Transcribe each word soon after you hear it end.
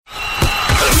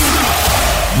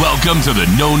Welcome to the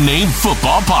No Name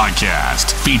Football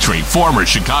Podcast, featuring former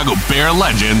Chicago Bear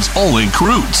legends Olin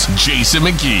KREUTZ, Jason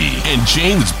McKie, and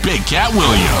James Big Cat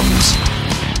Williams.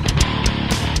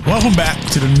 Welcome back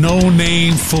to the No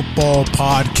Name Football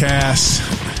Podcast.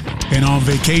 Been on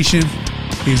vacation.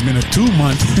 It's been a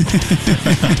 2-month.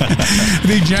 I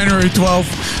think January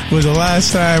 12th was the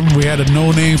last time we had a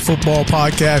No Name Football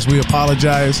Podcast. We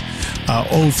apologize.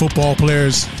 Old football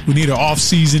players, we need an off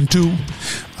season too.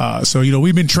 So,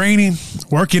 we've been training,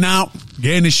 working out,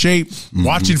 getting in shape,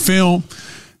 watching film.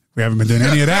 We haven't been doing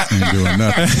any of that. Ain't doing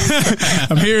nothing.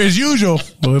 I'm here as usual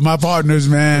with my partners,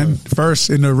 man. First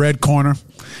in the red corner,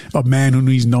 a man who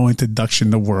needs no introduction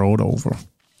the world over.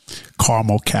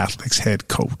 Carmel Catholic's head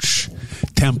coach,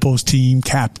 Tempo's team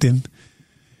captain,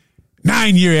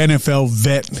 9-year NFL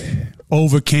vet,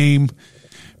 overcame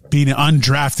being an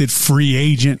undrafted free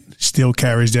agent, still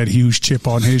carries that huge chip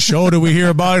on his shoulder. We hear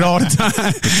about it all the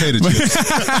time. Potato chips.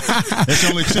 That's the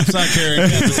only chips I carry.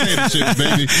 Potato chips,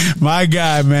 baby. My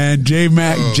guy, man,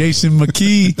 J-Mac, Jason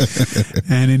McKie.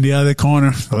 And in the other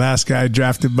corner, the last guy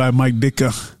drafted by Mike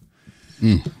Ditka.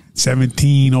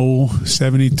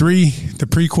 1773, the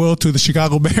prequel to the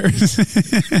Chicago Bears.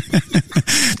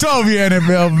 12-year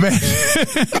NFL vet.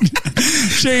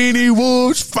 Cheney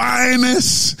Wolves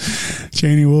finest.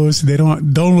 Cheney Wolves, they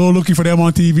don't go looking for them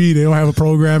on TV. They don't have a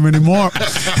program anymore.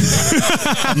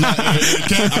 I'm not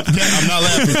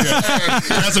laughing, Cat.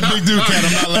 That's a big dude, Cat.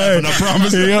 I'm not laughing. I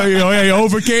promise. He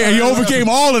overcame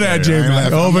all of that,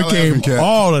 J-Mac. Overcame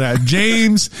all of that.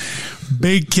 James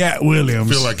Big Cat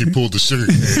Williams. I feel like he pulled the sugar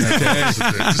cane.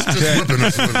 Just whipping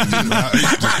us with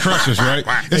it. Just crush us, right?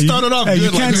 It started off good.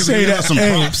 You can't say that. Some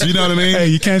props, you know what I mean? Hey,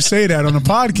 you can't say that on the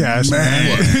podcast,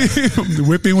 man.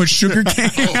 Whipping with sugar cane.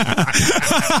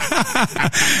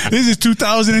 This is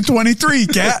 2023,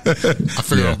 Cat. I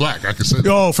figured I'm black. I can say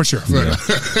that. Oh, for sure. Yeah,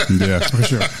 for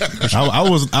sure. I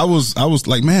was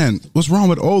like, man, what's wrong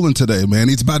with Olin today, man?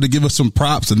 He's about to give us some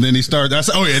props, and then he started. I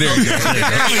said, oh yeah, there you go.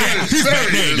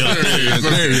 There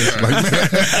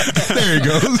he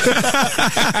goes.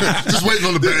 Just waiting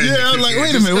on the band. Yeah, I was like,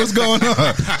 wait a minute, what's going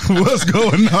on? What's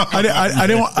going on? I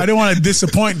didn't want to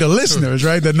disappoint the listeners,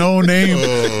 right? The No Name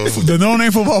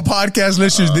Football Podcast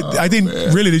listeners. I think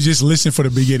really they just listen for the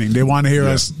beginning. They want to hear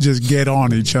us just get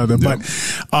on each other. But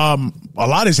a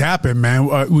lot has happened,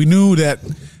 man. We knew that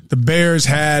the Bears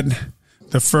had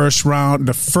the first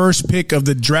pick of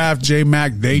the draft.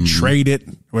 J-Mac, they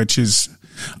traded, which is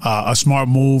a smart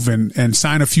move, and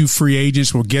sign a few free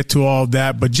agents. We'll get to all of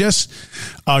that. But just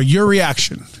your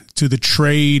reaction to the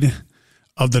trade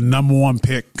of the number 1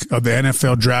 pick of the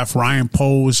NFL draft. Ryan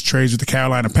Poles trades with the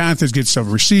Carolina Panthers, gets some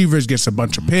receivers, gets a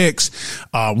bunch of picks.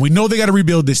 We know they got to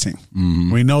rebuild this thing.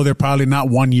 We know they're probably not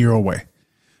 1 year away.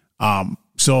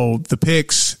 So the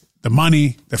picks, the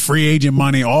money, the free agent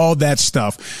money, all that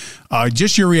stuff.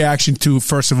 Just your reaction to,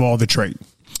 first of all, the trade.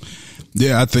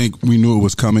 Yeah, I think we knew it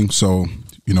was coming. So,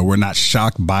 we're not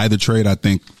shocked by the trade. I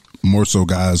think more so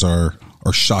guys are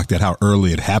shocked at how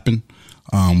early it happened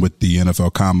with the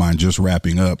NFL Combine just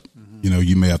wrapping up.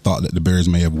 You may have thought that the Bears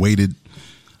may have waited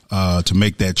to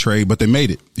make that trade, but they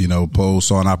made it. Poles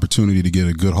saw an opportunity to get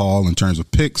a good haul in terms of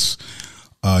picks.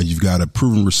 You've got a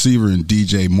proven receiver in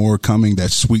DJ Moore coming.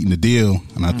 That sweetened the deal,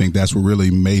 and I think that's what really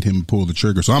made him pull the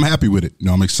trigger. So I'm happy with it.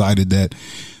 I'm excited that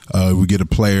we get a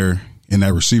player in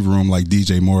that receiver room like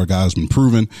DJ Moore. A guy has been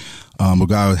proven. A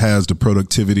guy who has the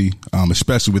productivity,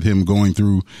 especially with him going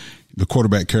through the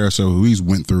quarterback carousel who's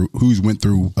went through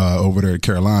over there at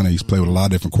Carolina. He's played with a lot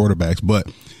of different quarterbacks,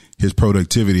 but his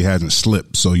productivity hasn't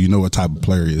slipped. So you know what type of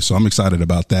player he is. So I'm excited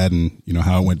about that and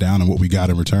how it went down and what we got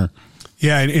in return.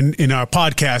 Yeah, in our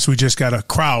podcast, we just got a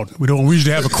crowd. We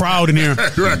usually have a crowd in here.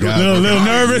 little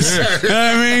nervous. You know what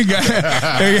I mean?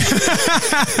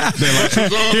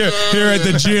 here at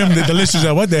the gym, the listeners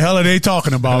are, what the hell are they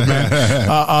talking about,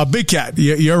 man? Big Cat,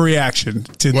 your reaction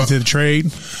to the trade?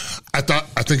 I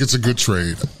think it's a good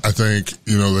trade. I think,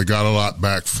 they got a lot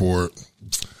back for it.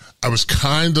 I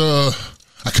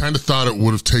kind of thought it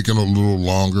would have taken a little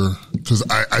longer because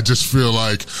I just feel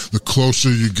like the closer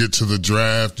you get to the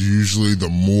draft, usually the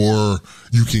more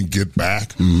you can get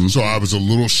back. So I was a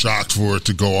little shocked for it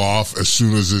to go off as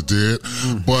soon as it did.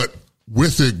 But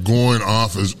with it going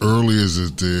off as early as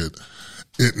it did,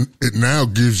 it now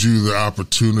gives you the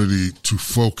opportunity to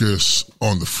focus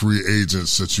on the free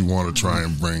agents that you want to try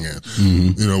and bring in.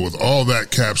 With all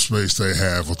that cap space they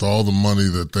have, with all the money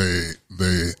that they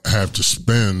have to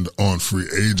spend on free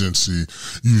agency,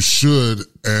 you should,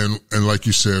 and like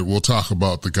you said, we'll talk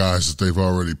about the guys that they've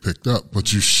already picked up,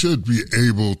 but you should be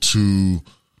able to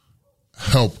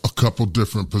help a couple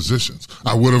different positions.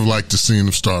 I would have liked to seen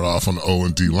him start off on the O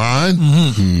and D line,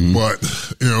 but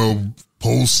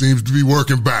Poles seems to be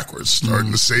working backwards,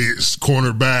 starting to say it's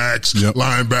cornerbacks,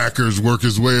 linebackers, work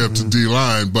his way up to D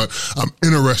line. But I'm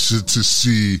interested to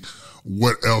see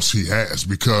what else he has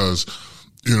because,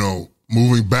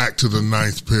 moving back to the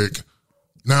 9th pick,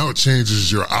 now it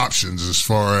changes your options as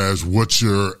far as what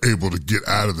you're able to get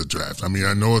out of the draft. I mean,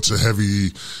 I know it's a heavy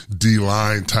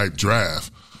D-line type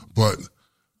draft, but,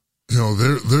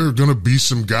 there are going to be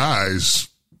some guys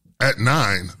at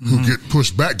 9 who get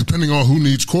pushed back depending on who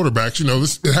needs quarterbacks.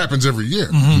 It happens every year.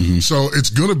 So it's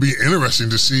going to be interesting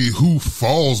to see who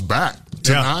falls back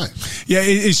to 9. Yeah,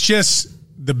 it's just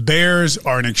the Bears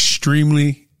are an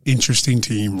extremely interesting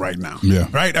team right now. Yeah.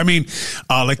 Right? I mean,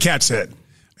 like Kat said,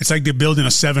 it's like they're building a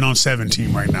 7-on-7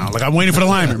 team right now. Like I'm waiting for the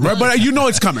lineman, right? But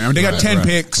it's coming. I mean, they got 10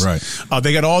 picks. Right.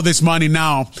 They got all this money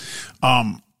now.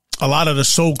 A lot of the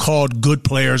so-called good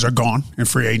players are gone in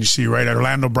free agency, right?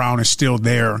 Orlando Brown is still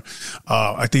there.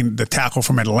 I think the tackle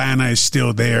from Atlanta is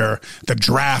still there. The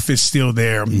draft is still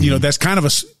there. That's kind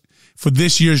of for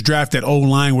this year's draft at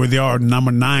O-line where they are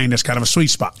number 9, that's kind of a sweet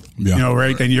spot. Yeah.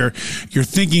 Right? And you're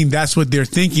thinking that's what they're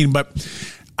thinking. But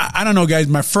I don't know, guys.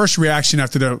 My first reaction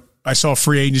after I saw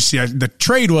free agency, the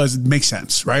trade makes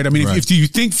sense, right? I mean, if you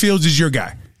think Fields is your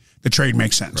guy, the trade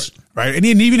makes sense, right? And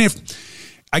even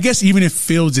if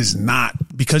Fields is not,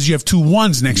 because you have 2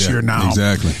 1s next year now.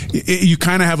 Exactly. You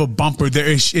kind of have a bumper there.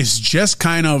 It's just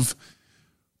kind of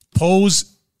Poles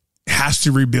has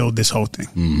to rebuild this whole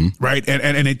thing, right?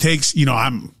 And it takes, I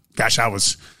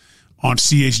was on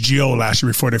CHGO last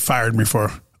year before they fired me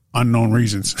for unknown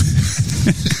reasons.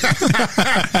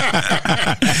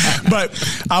 But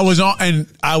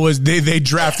they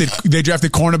drafted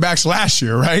cornerbacks last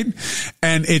year, right?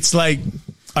 And it's like,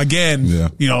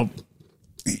 again,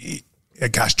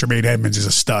 Tremaine Edmonds is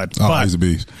a stud. Oh, he's a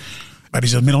beast. But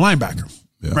he's a middle linebacker,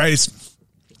 right?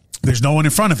 There's no one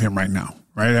in front of him right now,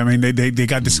 right? I mean, they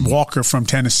got this Walker from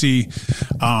Tennessee,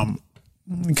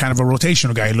 kind of a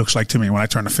rotational guy, he looks like to me when I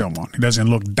turn the film on. He doesn't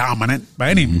look dominant by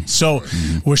any means. So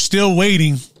we're still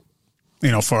waiting,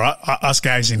 for us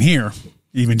guys in here,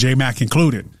 even J-Mac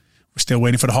included. We're still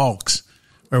waiting for the Hogs.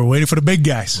 We're waiting for the big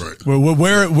guys. Right.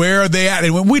 Where are they at?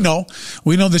 And we know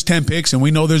there's 10 picks and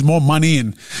we know there's more money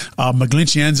and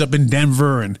McGlinchey ends up in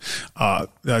Denver and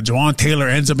Jawan Taylor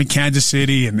ends up in Kansas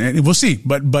City and we'll see.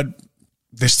 But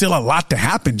there's still a lot to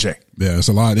happen, Jay. Yeah, it's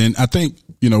a lot. And I think,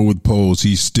 with Poles,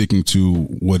 he's sticking to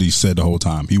what he said the whole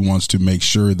time. He wants to make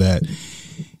sure that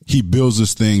he builds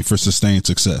this thing for sustained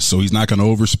success. So he's not going to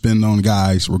overspend on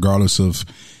guys regardless of,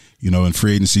 in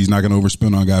free agency, he's not going to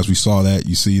overspend on guys. We saw that.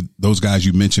 You see those guys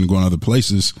you mentioned going other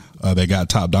places, they got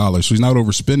top dollars. So he's not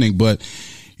overspending. But,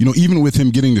 even with him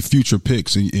getting the future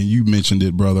picks, and you mentioned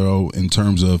it, brother O, in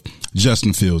terms of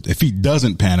Justin Fields, if he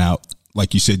doesn't pan out,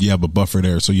 like you said, you have a buffer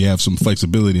there. So you have some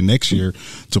flexibility next year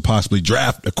to possibly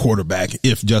draft a quarterback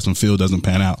if Justin Fields doesn't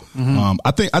pan out.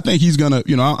 I think he's going to,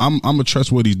 I'm going to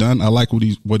trust what he's done. I like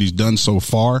what he's done so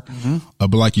far.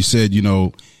 But like you said,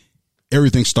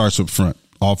 everything starts up front.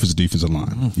 Offensive, defensive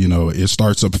line. It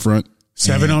starts up front.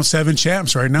 7-on-7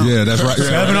 champs right now. Yeah, that's right.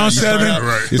 7-on-7.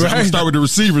 Right. I'm going to start with the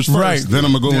receivers first. Right. Then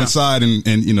I'm going to go inside and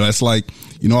that's like,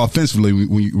 offensively,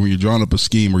 when you're drawing up a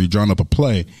scheme or you're drawing up a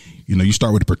play, you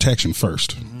start with the protection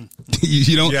first.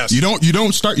 You don't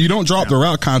drop the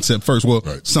route concept first. Well,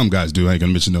 some guys do. I ain't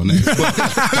gonna mention no names.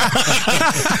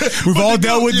 We've all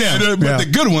dealt with them. But the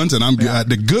good ones, and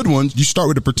the good ones, you start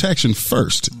with the protection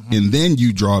first, and then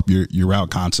you draw up your route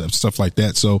concepts, stuff like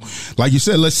that. So, like you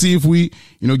said, let's see if we,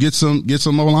 get some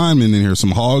O linemen in here,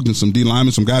 some hogs and some D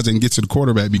linemen, some guys that can get to the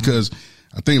quarterback because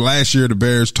I think last year the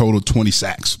Bears totaled 20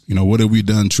 sacks. What have we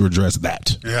done to address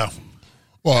that? Yeah.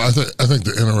 Well, I think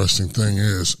the interesting thing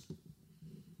is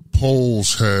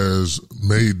Poles has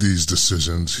made these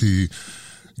decisions. He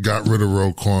got rid of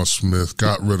Roquan Smith,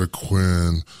 got rid of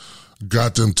Quinn,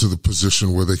 got them to the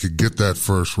position where they could get that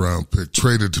first round pick,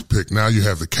 traded the pick. Now you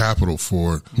have the capital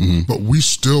for it. But we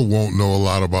still won't know a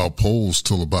lot about Poles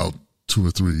till about 2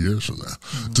 or 3 years from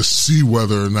now to see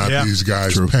whether or not these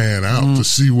guys pan out, to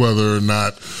see whether or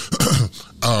not,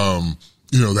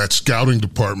 that scouting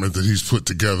department that he's put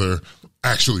together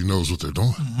actually knows what they're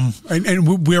doing.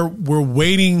 And we're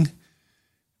waiting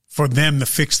for them to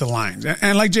fix the lines.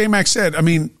 And like J-Mac said, I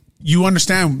mean, you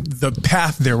understand the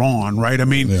path they're on, right? I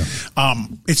mean,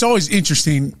 it's always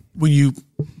interesting when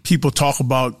people talk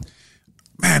about,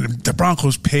 man, the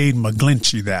Broncos paid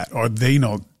McGlinchey that, or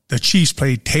the Chiefs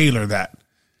paid Taylor that.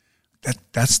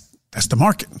 That's the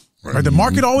market, right? The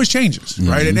market always changes,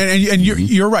 right? And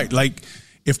you're right. Like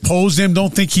if Poles them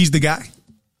don't think he's the guy,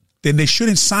 then they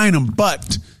shouldn't sign him.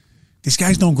 But these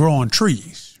guys don't grow on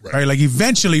trees, right? Like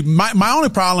eventually, my only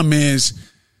problem is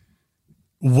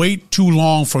wait too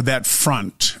long for that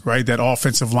front, right? That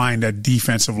offensive line, that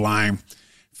defensive line,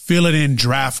 fill it in,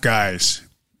 draft guys.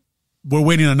 We're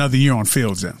waiting another year on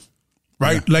Fields then.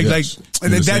 Right? Yeah,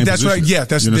 that's what,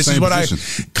 this is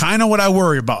what kind of what I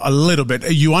worry about a little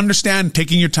bit. You understand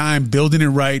taking your time, building it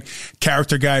right,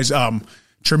 character guys.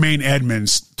 Tremaine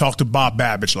Edmonds talked to Bob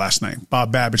Babbage last night.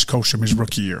 Bob Babbage coached him his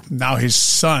rookie year. Now his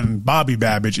son, Bobby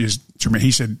Babbage, is Tremaine. He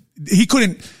said he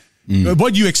couldn't,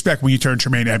 what do you expect when you turn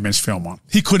Tremaine Edmonds film on?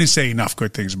 He couldn't say enough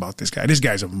good things about this guy. This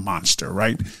guy's a monster,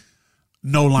 right?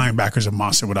 No linebacker's a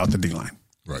monster without the D-line.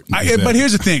 Right. But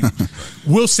here's the thing.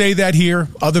 We'll say that here.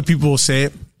 Other people will say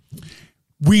it.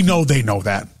 We know they know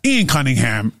that. Ian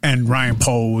Cunningham and Ryan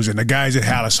Poles and the guys at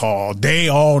Hallis Hall, they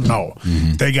all know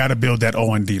they got to build that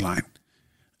O&D line.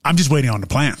 I'm just waiting on the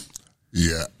plan.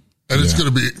 Yeah. And it's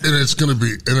going to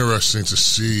be interesting to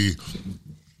see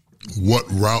what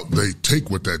route they take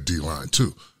with that D-line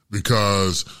too.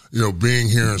 Because, being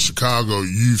here in Chicago,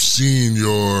 you've seen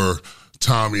your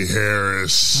Tommy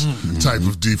Harris type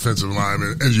of defensive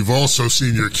lineman, and you've also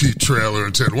seen your Keith Traylor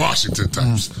and Ted Washington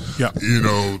types. Yeah,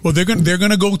 Well, they're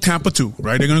gonna go Tampa 2,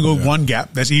 right? They're gonna go one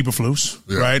gap. That's Eberflus,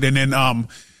 right? And then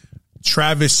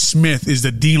Travis Smith is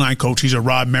the D-line coach. He's a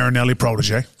Rod Marinelli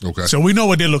protege. Okay, so we know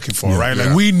what they're looking for, right?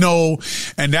 Like we know,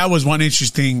 and that was one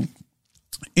interesting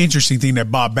thing that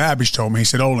Bob Babbage told me. He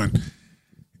said, "Olin,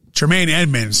 Tremaine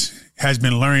Edmonds has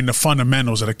been learning the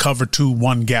fundamentals of the cover 2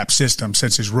 one gap system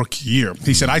since his rookie year."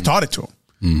 He said, I taught it to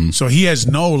him. So he has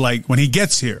when he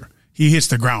gets here, he hits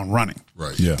the ground running.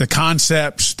 Right. Yeah. The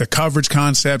concepts, the coverage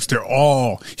concepts, they're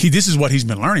all, this is what he's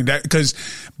been learning, that because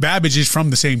Babbage is from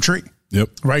the same tree. Yep.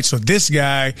 Right. So this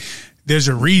guy, there's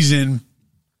a reason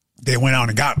they went out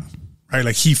and got him. Right.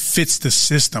 Like he fits the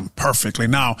system perfectly.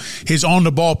 Now his on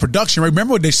the ball production, right?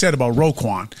 Remember what they said about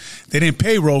Roquan? They didn't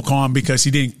pay Roquan because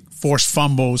he didn't force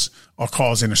fumbles or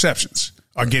cause interceptions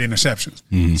or get interceptions.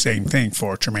 Same thing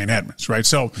for Tremaine Edmonds, right?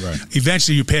 So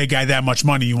eventually you pay a guy that much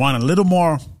money, you want a little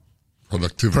more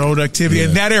productivity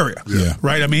in that area,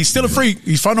 right? I mean, he's still a freak.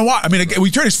 He's fun to watch. I mean,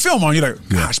 we turn his film on, you're like,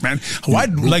 gosh, man, why?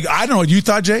 Like, I don't know what you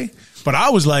thought, Jay, but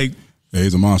I was like, yeah,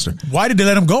 he's a monster. Why did they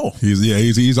let him go? He's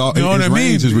all. You know what I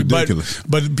mean? Is ridiculous.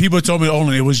 But people told me,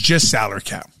 it was just salary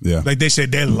cap. Yeah, like they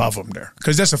said they love him there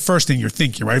because that's the first thing you're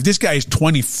thinking, right? If this guy is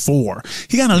 24,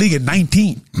 he got in the league at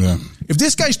 19. Yeah. If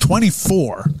this guy's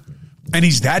 24 and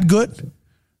he's that good,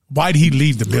 why did he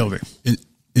leave the building?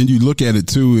 And you look at it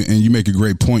too, and you make a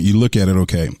great point. You look at it,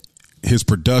 okay, his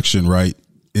production, right,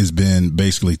 has been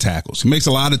basically tackles. He makes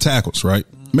a lot of tackles, right?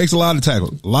 Makes a lot of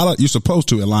tackles. You're supposed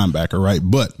to at linebacker, right?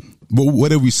 But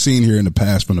what have we seen here in the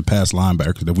past from the past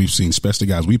linebackers that we've seen, especially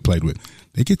guys we played with?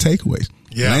 They get takeaways.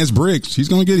 Yeah. Lance Briggs, he's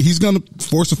going to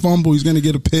force a fumble. He's going to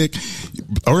get a pick.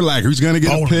 Urlacher, he's going to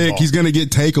get a pick. He's going to get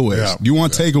takeaways. Yeah. You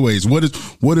want takeaways.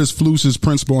 What is Flus's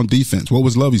principle on defense? What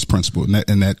was Lovey's principle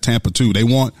in that Tampa 2? They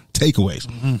want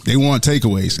takeaways. They want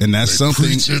takeaways. And that's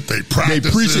something. They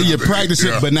preach it. You practice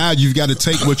it. But now you've got to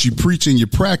take what you preach in your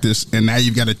practice, and now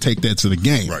you've got to take that to the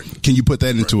game. Right. Can you put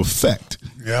that into effect?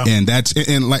 Yeah. And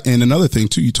and another thing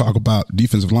too, you talk about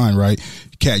defensive line, right?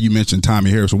 Kat, you mentioned Tommy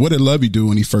Harris. So what did Lovey do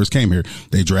when he first came here?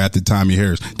 They drafted Tommy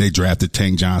Harris. They drafted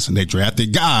Tank Johnson. They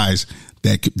drafted guys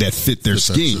that fit their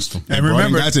scheme. And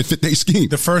remember, guys that fit their scheme.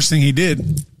 The first thing he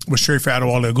did was trade for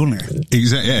Adewale Ogunleye.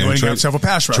 Exactly. Yeah, he got himself a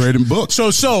pass rush. Trading books.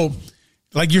 So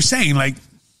like you're saying, like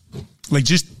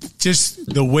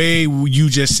just the way you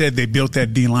just said they built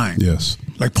that D line. Yes.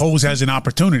 Like Poles has an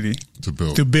opportunity to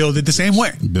build it the same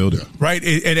way. Build it. Right.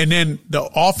 And then the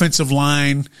offensive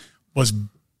line was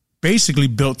basically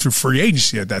built through free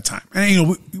agency at that time.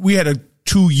 And, we had a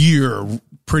 2-year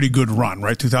pretty good run,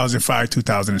 right? 2005,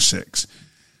 2006.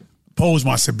 Poles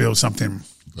wants to build something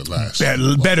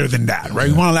better than that, right?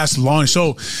 You want to last long.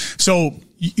 So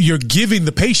you're giving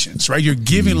the patience, right? You're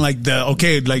giving like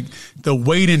the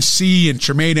wait and see, and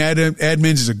Tremaine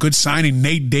Edmonds is a good signing.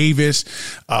 Nate Davis,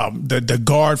 the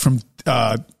guard from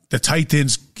the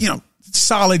Titans,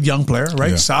 solid young player,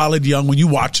 right? Yeah. Solid young when you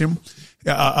watch him.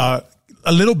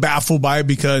 A little baffled by it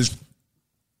because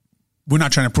we're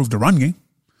not trying to prove the run game.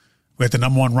 We have the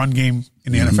number 1 run game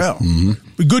in the NFL.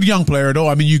 A good young player, though.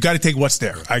 I mean, you got to take what's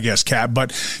there, I guess, Cap. But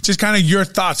just kind of your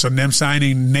thoughts on them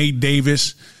signing Nate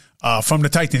Davis from the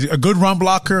Titans. A good run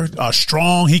blocker,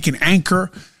 strong. He can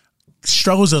anchor.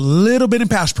 Struggles a little bit in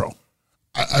pass pro.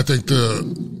 I think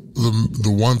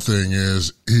the one thing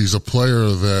is he's a player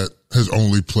that has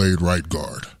only played right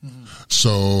guard.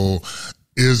 So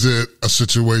is it a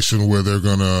situation where they're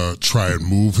going to try and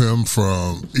move him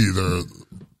from either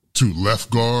to left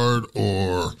guard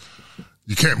or,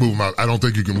 You can't move him out. I don't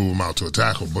think you can move him out to a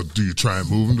tackle, but do you try and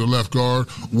move him to left guard?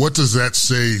 What does that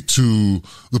say to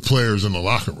the players in the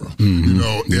locker room? You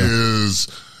know, is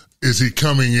he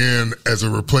coming in as a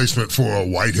replacement for a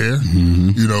Whitehair,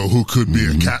 you know, who could be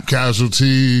a cap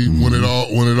casualty when it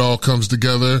all comes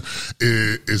together?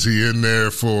 Is he in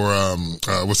there for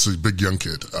what's the big young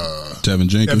kid? Tevin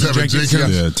Jenkins. Tevin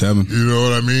Jenkins. Yeah, Tevin. You know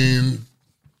what I mean?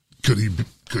 Could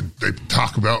they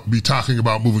be talking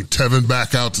about moving Tevin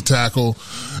back out to tackle?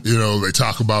 You know, they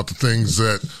talk about the things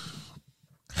that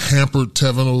hampered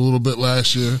Tevin a little bit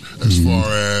last year as far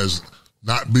as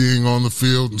not being on the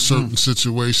field in certain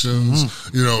situations.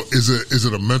 You know, is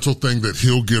it a mental thing that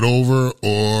he'll get over,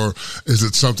 or is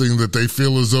it something that they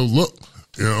feel as though, look,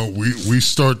 you know,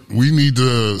 we need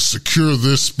to secure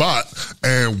this spot,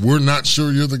 and we're not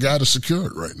sure you're the guy to secure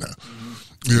it right now.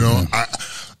 You know,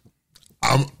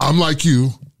 I'm like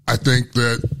you. I think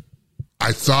that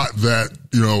I thought that,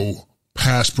 you know,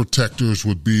 pass protectors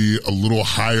would be a little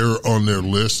higher on their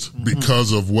list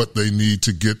because of what they need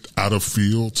to get out of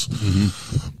fields.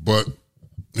 But,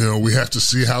 you know, we have to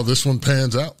see how this one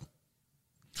pans out.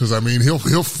 Because, I mean, he'll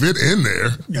fit in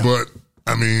there, but,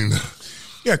 I mean...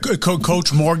 Yeah,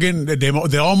 Coach Morgan,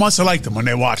 they all must have liked him when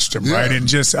they watched him, right? And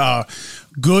just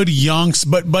good youngs.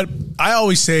 But I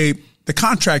always say the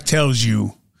contract tells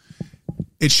you,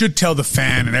 it should tell the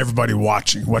fan and everybody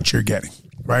watching what you're getting,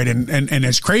 right? And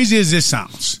as crazy as this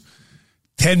sounds,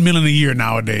 $10 million a year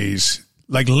nowadays,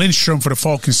 like Lindstrom for the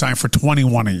Falcons signed for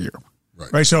 $21 a year,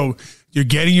 right? So you're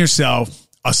getting yourself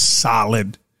a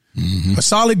solid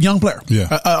young player,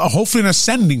 hopefully an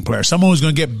ascending player, someone who's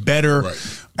going to get better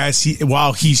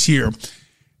while he's here.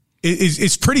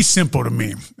 It's pretty simple to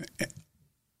me.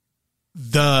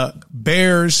 The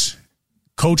Bears,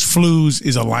 Coach Flus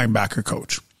is a linebacker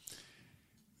coach.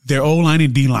 Their O-line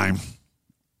and D-line,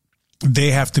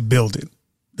 they have to build it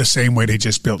the same way they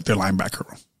just built their linebacker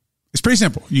room. It's pretty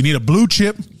simple. You need a blue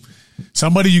chip,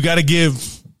 somebody you got to give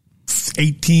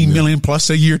 $18 million plus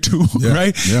a year to,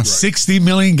 right? Yeah. $60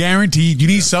 million guaranteed. You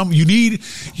need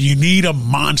you need a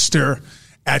monster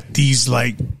at these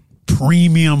like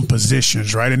premium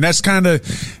positions, right? And that's kind of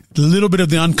a little bit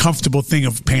of the uncomfortable thing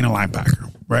of paying a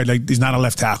linebacker, right? Like he's not a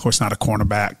left tackle, it's not a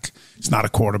cornerback. It's not a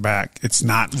quarterback. It's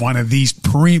not one of these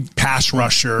pass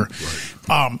rusher.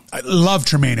 I love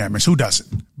Tremaine Edmonds. Who doesn't?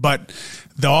 But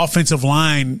the offensive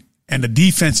line and the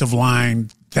defensive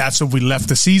line, that's what we left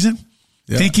the season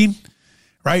thinking,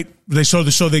 right?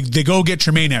 They go get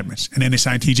Tremaine Edmonds, and then they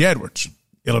sign T.J. Edwards,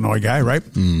 Illinois guy, right?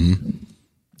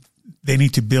 They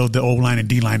need to build the O-line and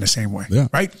D-line the same way,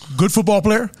 right? Good football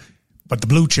player, but the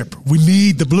blue chip. We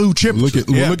need the blue chip. Look at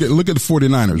the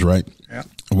 49ers, right? Yeah.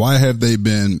 Why have they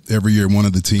been every year one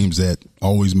of the teams that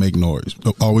always make noise,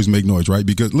 right?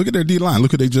 Because look at their D-line.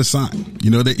 Look what they just signed. You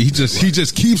know, he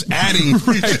just keeps adding.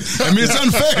 I mean, it's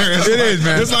unfair. It is,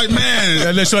 man. It's like,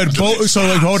 man.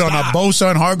 Hold on.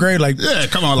 Bosa and Hargrave,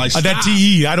 come on, that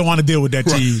TE. I don't want to deal with that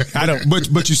TE. I don't.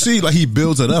 But you see, like he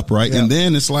builds it up, right? Yeah. And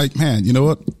then it's like, man, you know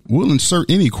what? We'll insert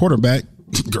any quarterback.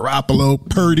 Garoppolo,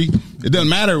 Purdy, it doesn't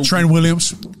matter. Trent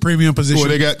Williams, premium position.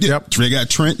 They got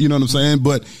Trent, you know what I'm saying?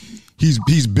 But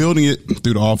he's building it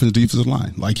through the offensive defensive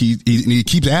line. Like he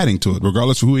keeps adding to it,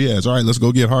 regardless of who he has. All right, let's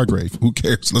go get Hargrave. Who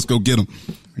cares? Let's go get him.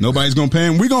 Nobody's going to pay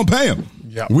him. We're going to pay him.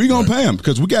 We're going to pay him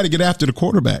because we got to get after the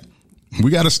quarterback.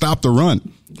 We got to stop the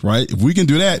run, right? If we can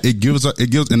do that, it gives,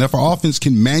 and if our offense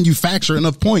can manufacture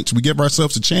enough points, we give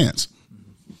ourselves a chance.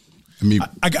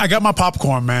 I got my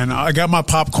popcorn, man. I got my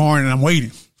popcorn, and I'm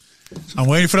waiting. I'm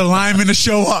waiting for the lineman to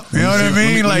show up. You know what I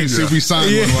mean? Let me see if we sign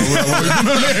one. You know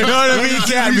what I mean,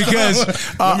 Cat? Because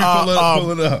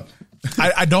pull it up.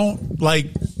 I don't like.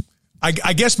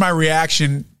 I guess my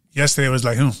reaction yesterday was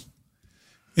like,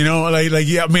 You know,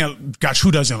 I mean, gosh, who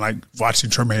doesn't like watching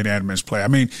Tremaine Edmonds play? I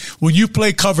mean, when you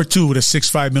play cover 2 with a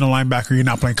 6'5" middle linebacker, you're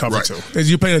not playing cover 2. Because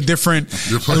you're playing a different.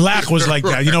 Lack was like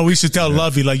that. You know, we used to tell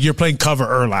Lovey, like, you're playing cover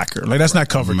Urlacher. Like, that's not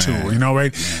cover 2, you know,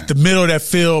 right? Man. The middle of that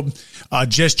field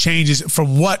just changes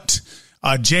from what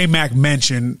J-Mac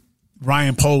mentioned,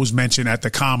 Ryan Poles mentioned at the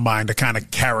combine, the kind of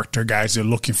character guys they're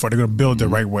looking for. They're going to build the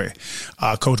right way.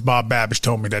 Coach Bob Babish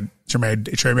told me that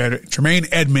Tremaine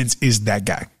Edmonds is that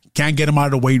guy. Can't get him out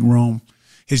of the weight room.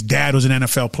 His dad was an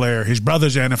NFL player. His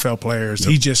brothers are NFL players.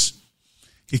 Yep.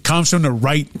 He comes from the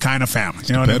right kind of family.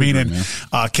 You know what I mean? And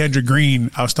Kendrick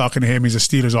Green, I was talking to him. He's a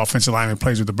Steelers offensive lineman,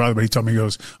 plays with the brother, but he told me, he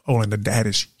goes, "OLIN, the dad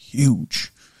is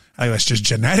huge." That's just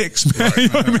genetics, man. You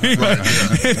know what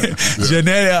I mean?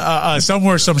 Genetic.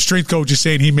 Somewhere, some strength coach is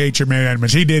saying he made Tremaine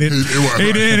Edmonds. He did it.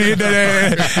 He did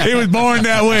it. He was born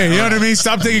that way. You know what I mean?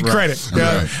 Stop taking credit.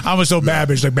 I was so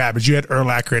Babbage. Like, Babbage, you had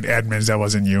Urlacher and Edmonds. That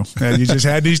wasn't you. You just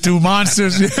had these two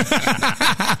monsters.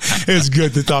 It was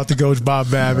good to talk to Coach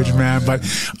Bob Babbage, man. But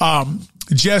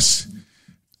just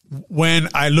when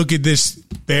I look at this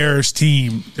Bears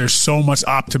team, there's so much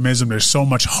optimism. There's so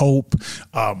much hope.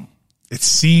 It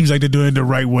seems like they're doing it the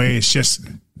right way. It's just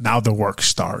now the work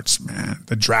starts, man.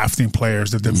 The drafting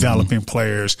players, the developing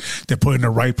players, they're putting the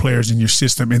right players in your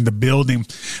system, in the building.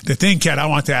 The thing, Kat, I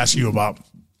want to ask you about,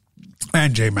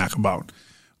 and J-Mac about,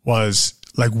 was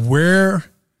like where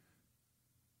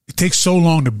it takes so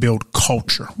long to build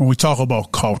culture. When we talk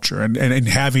about culture and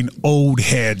having old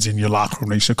heads in your locker room,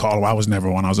 they used to call them. I was never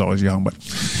one. I was always young. But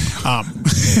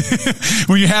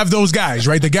when you have those guys,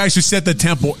 right, the guys who set the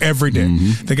tempo every day,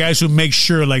 the guys who make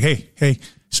sure, like, hey,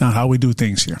 it's not how we do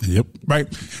things here. Yep. Right?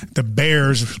 The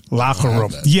Bears locker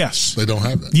room. Yes. They don't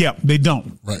have that. Yeah, they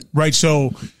don't. Right.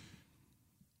 So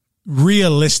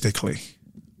realistically,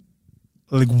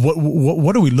 like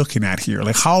what are we looking at here?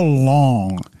 Like how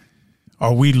long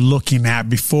are we looking at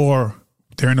before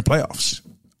they're in the playoffs?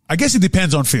 I guess it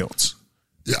depends on Fields.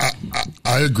 Yeah,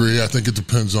 I agree. I think it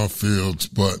depends on Fields,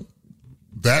 but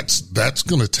that's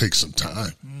going to take some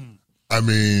time. I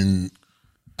mean,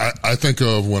 I think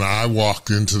of when I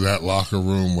walked into that locker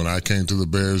room when I came to the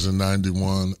Bears in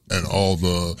 91 and all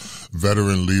the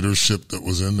veteran leadership that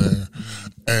was in there,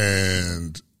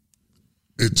 and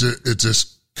it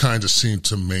just kind of seemed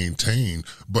to maintain.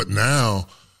 But now,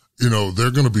 you know, they're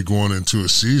going to be going into a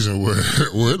season where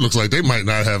it looks like they might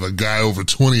not have a guy over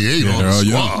 28 on the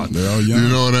squad. They're all young. You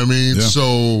know what I mean? Yeah.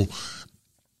 So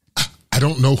I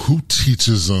don't know who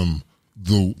teaches them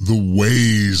the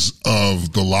ways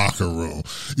of the locker room.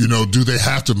 You know, do they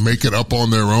have to make it up on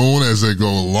their own as they go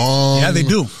along? Yeah, they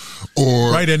do.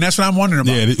 Or right, and that's what I'm wondering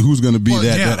about. Yeah, who's going to be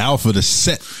that alpha to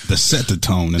set the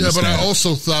tone? And but I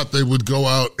also thought they would go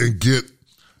out and get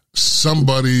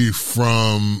somebody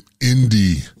from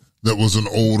Indy that was an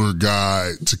older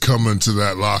guy to come into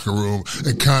that locker room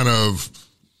and kind of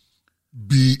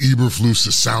be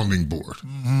Eberflus's sounding board.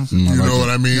 You know what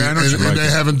I mean? Yeah, and they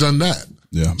haven't done that.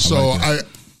 Yeah. So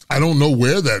I don't know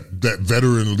where that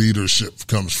veteran leadership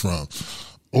comes from.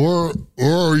 Or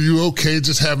are you okay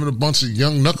just having a bunch of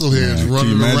young knuckleheads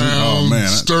running around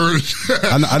stirring?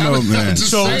 I know, man.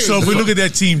 So if we look at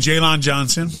that team, Jalen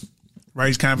Johnson, right?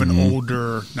 He's kind of an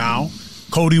older now.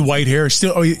 Cody Whitehair is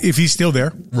still, if he's still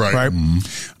there, right?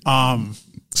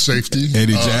 Safety,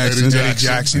 Eddie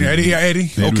Jackson. Eddie.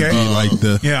 Okay, would be like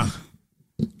the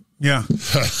yeah.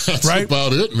 That's right?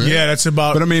 about it, man. Yeah, that's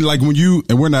about. But I mean, like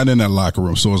and we're not in that locker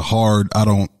room, so it's hard.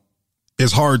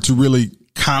 It's hard to really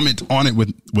comment on it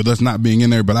with us not being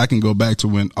in there. But I can go back to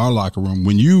when our locker room,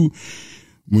 when you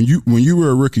were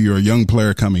a rookie or a young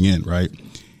player coming in, right?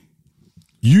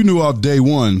 You knew off day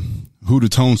one who the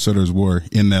tone setters were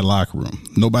in that locker room.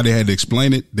 Nobody had to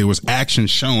explain it. There was action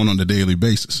shown on a daily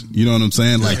basis. You know what I'm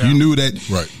saying? Like you knew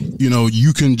that, you know,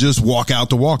 you can just walk out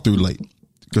the walkthrough late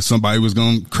because somebody was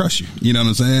going to crush you. You know what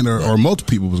I'm saying? Or multiple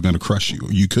people was going to crush you.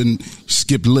 You couldn't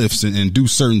skip lifts and do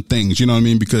certain things. You know what I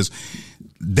mean? Because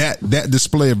that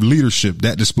display of leadership,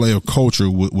 that display of culture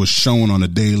was shown on a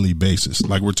daily basis.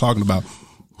 Like we're talking about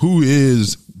who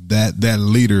is that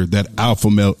leader, that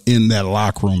alpha male in that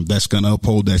locker room that's going to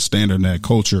uphold that standard and that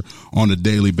culture on a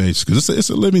daily basis. Because it's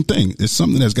a living thing. It's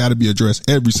something that's got to be addressed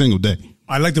every single day.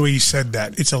 I like the way you said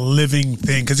that. It's a living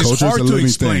thing because it's hard to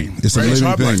explain. It's a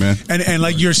living thing, man. And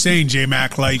like you're saying,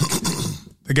 J-Mac, like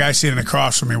the guy sitting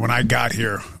across from me when I got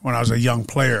here, when I was a young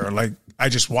player, like I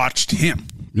just watched him.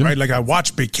 Yeah. Right, like I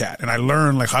watched Big Cat, and I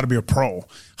learned like how to be a pro,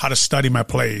 how to study my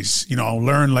plays. You know,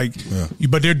 learn like,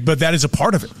 but that is a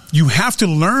part of it. You have to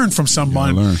learn from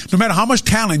someone, no matter how much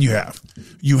talent you have.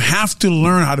 You have to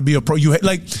learn how to be a pro. There's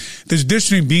a difference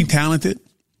between being talented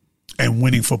and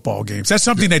winning football games. That's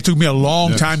something that took me a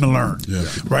long time to learn. Yeah.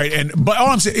 Right, but all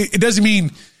I'm saying, it doesn't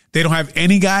mean they don't have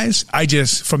any guys. I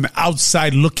just, from the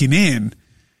outside looking in,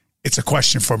 it's a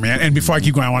question for me. And before I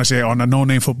keep going, I want to say on the No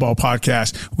Name Football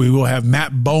podcast, we will have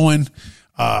Matt Bowen.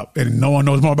 And no one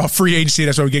knows more about free agency.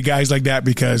 That's why we get guys like that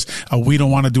because we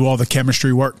don't want to do all the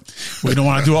chemistry work. We don't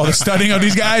want to do all the studying of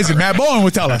these guys. And Matt Bowen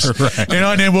will tell us, you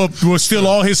know, and then we'll steal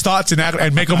all his thoughts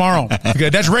and make them our own.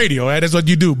 Because that's radio. Right? That's what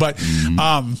you do. But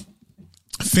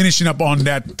finishing up on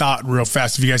that thought real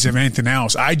fast, if you guys have anything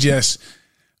else, I just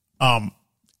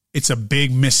it's a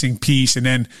big missing piece. And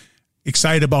then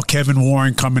excited about Kevin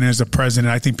Warren coming as the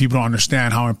president. I think people don't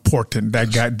understand how important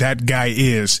that guy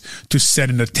is to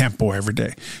setting the tempo every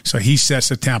day. So he sets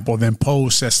the tempo, then Poe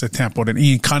sets the tempo, then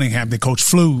Ian Cunningham, then Coach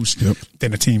Flues,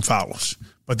 then the team follows.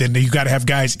 But then you got to have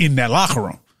guys in that locker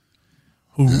room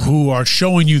who are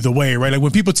showing you the way, right? Like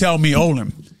when people tell me,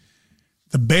 Olin,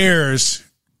 the Bears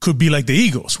could be like the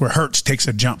Eagles, where Hurts takes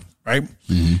a jump, right?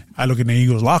 Mm-hmm. I look in the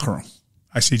Eagles locker room.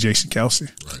 I see Jason Kelsey.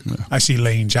 Right. I see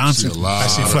Lane Johnson. I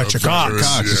see Fletcher Cox.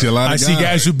 I see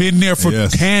guys who've been there for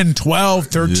 10, 12,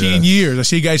 13 years. I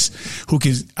see guys who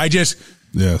can –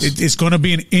 it's going to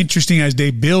be an interesting as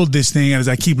they build this thing, and as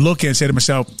I keep looking and say to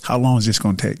myself, how long is this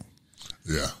going to take?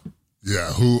 Yeah.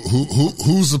 Yeah,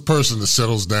 who's the person that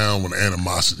settles down when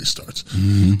animosity starts?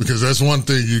 Mm-hmm. Because that's one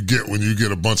thing you get when you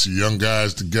get a bunch of young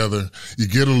guys together. You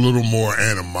get a little more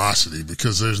animosity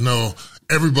because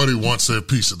everybody wants their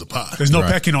piece of the pie. There's no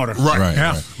pecking order.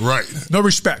 Right. No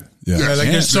respect. Yeah.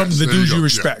 There's some of the dudes you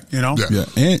respect, you know? Yeah.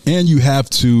 And you have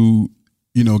to,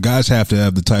 guys have to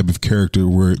have the type of character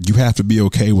where you have to be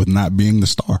okay with not being the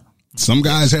star. Some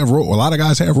guys have roles. A lot of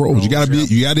guys have roles. You got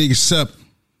to accept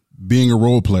being a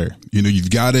role player.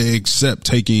 You've got to accept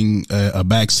taking a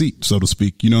back seat, so to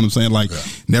speak. You know what I'm saying? Like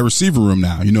in that receiver room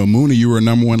now, Mooney, you were a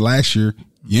number one last year.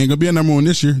 You ain't going to be a number one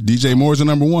this year. DJ Moore's a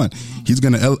number one. He's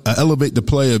going to elevate the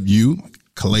play of you,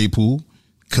 Claypool,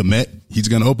 Kmet. He's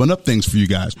going to open up things for you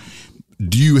guys.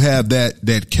 Do you have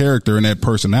that character and that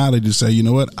personality to say, you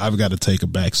know what, I've got to take a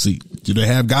back seat? Do they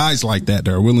have guys like that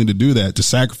are willing to do that, to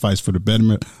sacrifice for the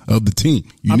betterment of the team?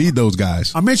 You need those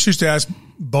guys. I'm interested to ask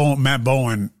Matt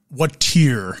Bowen what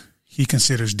tier he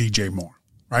considers DJ Moore,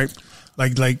 right?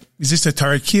 Like is this the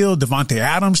Tyreek Hill, Devontae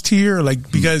Adams tier?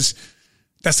 Because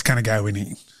that's the kind of guy we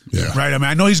need. Yeah. Right. I mean,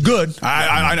 I know he's good.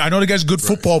 I know the guy's a good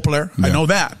football player. Yeah. I know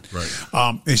that.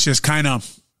 Right. It's just kind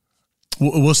of,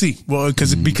 we'll see. Well,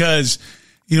 because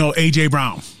AJ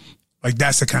Brown,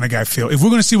 that's the kind of guy Fields. If we're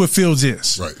going to see what Fields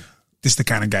is, right, this is the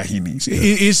kind of guy he needs. Yeah.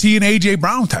 Is he an AJ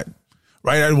Brown type?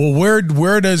 Right. Well,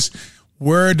 where does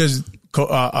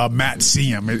Matt see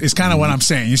him? It's kind of what I'm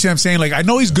saying. You see what I'm saying? I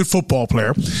know he's a good football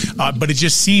player, but it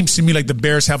just seems to me like the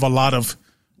Bears have a lot of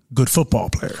good football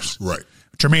players. Right.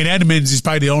 Jermaine Edmonds is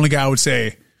probably the only guy I would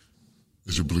say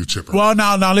is your blue chipper. Well,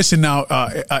 now listen.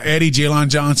 Eddie, Jalen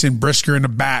Johnson, Brisker in the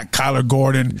back, Kyler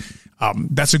Gordon.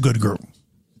 That's a good group,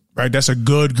 right? That's a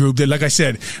good group. Like I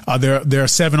said, they're a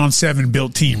 7-on-7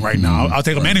 built team right now. I'll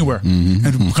take them anywhere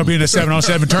and come be in a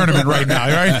 7-on-7 tournament right now,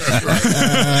 right?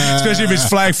 Especially if it's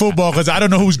flag football, because I don't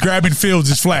know who's grabbing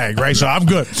Fields' flag, right? So I'm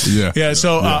good. Yeah.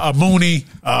 So Mooney,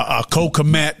 Cole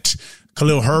Kmet,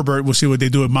 Khalil Herbert. We'll see what they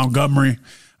do at Montgomery.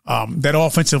 That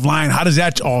offensive line, how does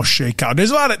that all shake out?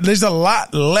 There's a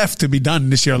lot left to be done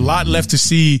this year. A lot left to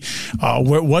see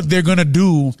what they're going to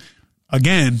do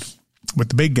again with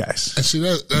the big guys. And see,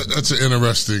 that's an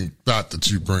interesting thought that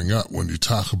you bring up when you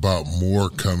talk about Moore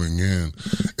coming in.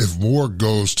 If Moore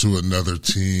goes to another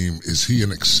team, is he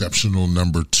an exceptional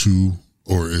number 2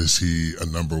 or is he a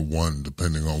number 1,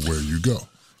 depending on where you go?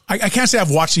 I can't say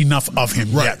I've watched enough of him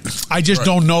yet. I just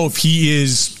don't know if he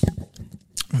is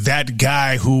that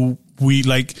guy who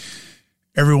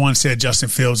everyone said Justin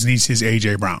Fields needs his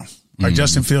A.J. Brown. Like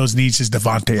Justin Fields needs his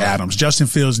Devontae Adams. Justin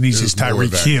Fields needs his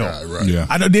Tyreek Hill. Guy, right. Yeah.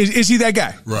 I know, is he that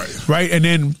guy? Right. Right. And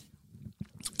then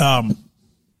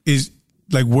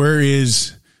where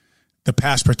is the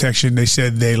pass protection they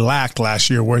said they lacked last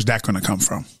year? Where's that going to come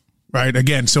from? Right.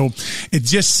 Again, so it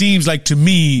just seems like to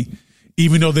me,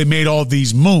 even though they made all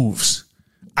these moves,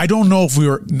 I don't know if we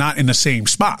were not in the same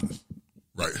spot.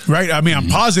 Right. I mean, I'm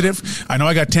positive. I know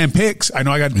I got 10 picks. I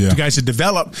know I got the guys to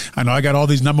develop. I know I got all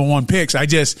these number 1 picks. I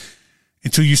just,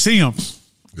 until you see them,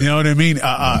 you know what I mean?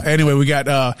 Anyway, we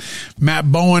got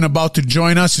Matt Bowen about to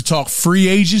join us to talk free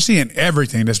agency and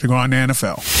everything that's been going on in the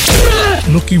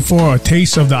NFL. Looking for a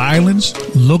taste of the islands?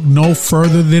 Look no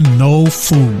further than No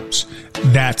Foods.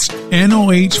 That's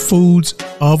NOH Foods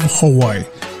of Hawaii.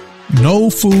 No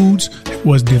Foods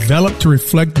was developed to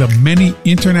reflect the many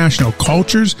international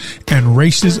cultures and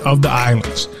races of the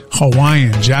islands.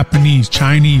 Hawaiian, Japanese,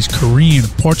 Chinese, Korean,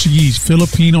 Portuguese,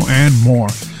 Filipino, and more.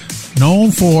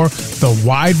 Known for the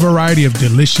wide variety of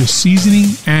delicious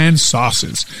seasoning and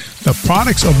sauces. The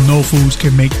products of No Foods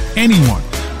can make anyone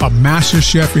a master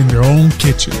chef in their own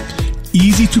kitchen.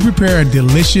 Easy to prepare and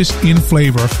delicious in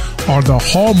flavor are the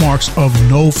hallmarks of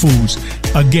No Foods.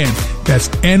 Again, that's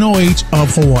NOH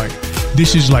of Hawaii.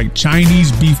 Dishes like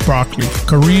Chinese beef broccoli,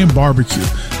 Korean barbecue,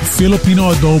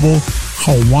 Filipino adobo,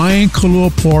 Hawaiian kalua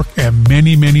pork, and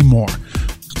many, many more.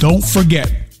 Don't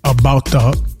forget about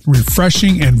the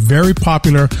refreshing and very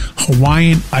popular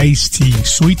Hawaiian iced tea,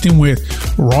 sweetened with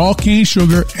raw cane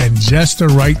sugar and just the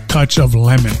right touch of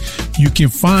lemon. You can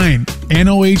find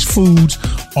NOH Foods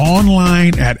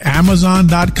online at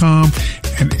Amazon.com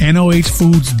and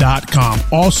NOHfoods.com.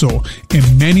 Also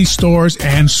in many stores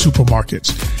and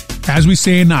supermarkets. As we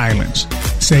say in the islands,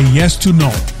 say yes to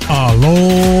no.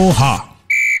 Aloha.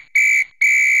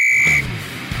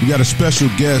 We got a special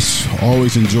guest,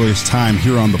 always enjoy his time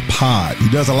here on the pod. He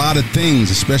does a lot of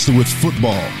things, especially with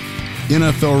football.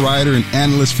 NFL writer and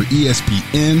analyst for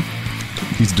ESPN.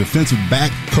 He's a defensive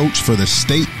back coach for the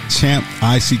state champ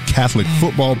IC Catholic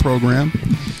football program.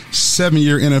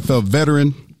 7-year NFL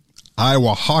veteran,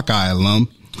 Iowa Hawkeye alum.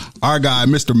 Our guy,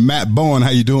 Mr. Matt Bowen.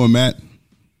 How you doing, Matt?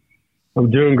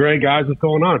 I'm doing great, guys. What's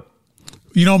going on?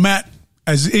 You know, Matt,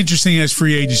 as interesting as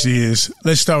free agency is,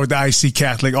 let's start with the IC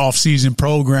Catholic off-season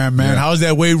program, man. Yeah. How's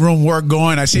that weight room work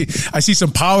going? I see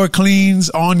some power cleans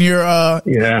on your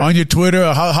on your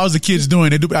Twitter. How's the kids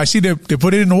doing? I see they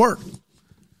put it into work.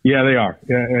 Yeah, they are.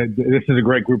 Yeah, this is a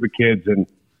great group of kids, and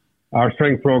our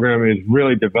strength program is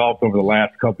really developed over the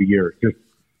last couple of years. Just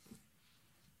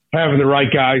having the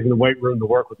right guys in the weight room to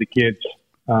work with the kids.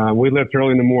 We lift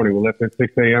early in the morning. We lift at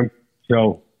 6 a.m.,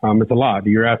 so it's a lot.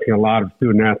 You're asking a lot of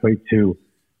student athletes to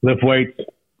lift weights,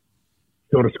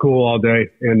 go to school all day,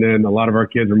 and then a lot of our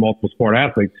kids are multiple sport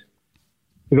athletes.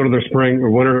 They go to their spring or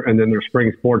winter and then their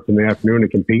spring sports in the afternoon to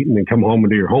compete and then come home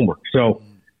and do your homework. So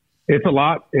it's a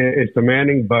lot. It's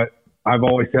demanding, but I've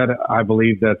always said I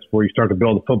believe that's where you start to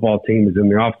build a football team is in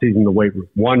the offseason, the weight room.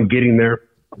 One, getting there,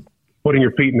 putting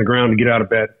your feet in the ground to get out of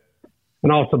bed,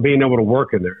 and also being able to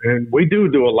work in there. And we do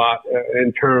a lot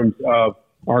in terms of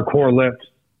our core lifts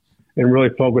and really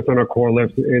focus on our core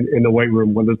lifts in the weight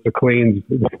room, whether it's the cleans,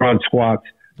 the front squats,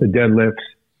 the deadlifts,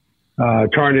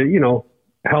 trying to,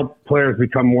 help players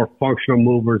become more functional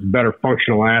movers, better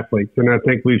functional athletes. And I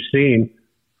think we've seen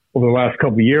over the last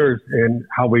couple of years and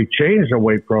how we've changed our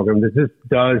weight program, that this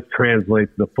does translate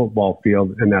to the football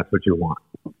field, and that's what you want.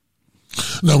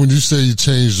 Now, when you say you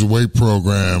changed the weight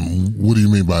program, what do you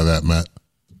mean by that, Matt?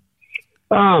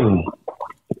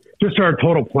 Just our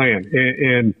total plan.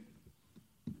 And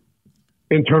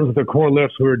in terms of the core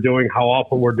lifts we were doing, how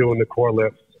often we're doing the core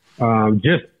lifts,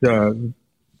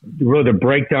 really the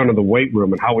breakdown of the weight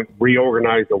room and how we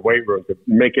reorganize the weight room to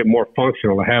make it more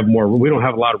functional, to have more. We don't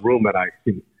have a lot of room at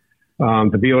IC.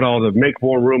 To be able to make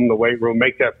more room in the weight room,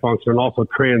 make that function, and also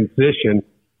transition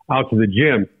out to the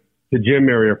gym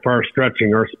area for our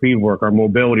stretching, our speed work, our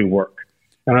mobility work.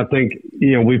 And I think,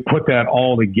 we've put that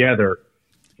all together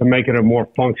to make it a more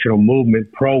functional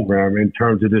movement program in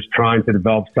terms of just trying to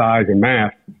develop size and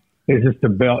mass. It's just to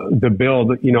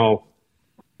build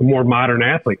a more modern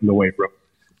athlete in the weight room.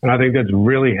 And I think that's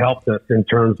really helped us in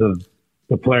terms of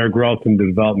the player growth and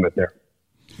development there.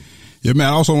 Yeah, man,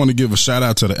 I also want to give a shout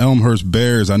out to the Elmhurst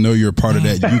Bears. I know you're a part of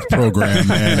that youth program,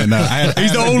 man. And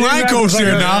he's the O-line coach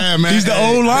here now. Man. He's the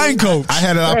O-line coach. I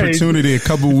had an opportunity a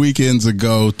couple weekends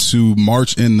ago to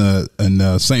march in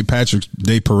the St. Patrick's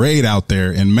Day parade out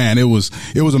there, and man, it was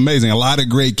amazing. A lot of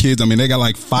great kids. I mean, they got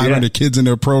like 500 kids in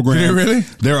their program. Did they really?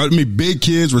 They're big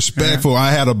kids, respectful. Yeah. I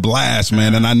had a blast,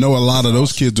 man, and I know a lot of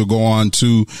those kids will go on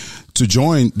to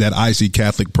join that IC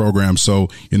Catholic program. So,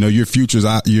 your futures,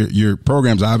 your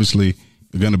programs obviously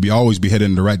are going to always be headed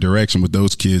in the right direction with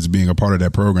those kids being a part of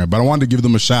that program. But I wanted to give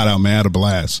them a shout out, man. I had a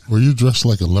blast. Were you dressed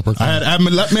like a leprechaun?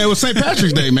 Man, it was St.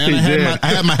 Patrick's Day, man. I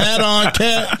had my hat on,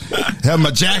 cap, had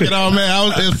my jacket on,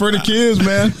 man. It was for the kids,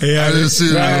 man. Yeah, I didn't see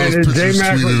those pictures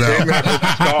J-Mac was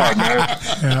the star, man.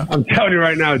 Yeah. I'm telling you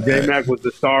right now, J-Mac was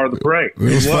the star of the parade. It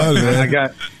was fun, man. I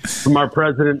got from our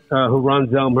president who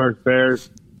runs Elmhurst Bears,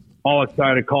 all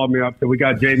excited, called me up, said, we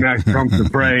got J-Mac from the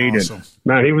parade. Awesome. And,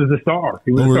 man, he was the star.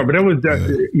 He was the star. But it was,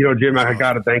 J-Mac, I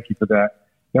got to thank you for that.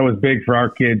 That was big for our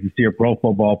kids to see a pro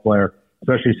football player,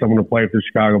 especially someone who played for the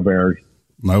Chicago Bears.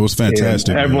 That was fantastic.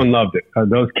 And everyone loved it.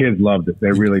 Those kids loved it.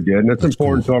 They really did. And it's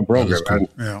important to our program. Cool.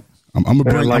 Yeah. I'm gonna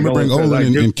bring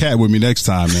Olin and Cat with me next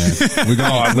time, man. We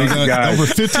got over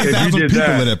 15,000 people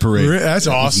at that parade. That's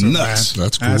awesome. Nuts. Man.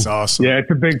 That's cool. That's awesome. Yeah,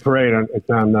 it's a big parade. It's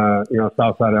on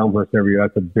south side of Elmhurst every year.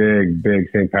 That's a big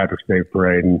St. Patrick's Day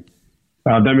parade, and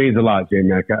that means a lot,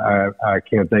 J-Mac. I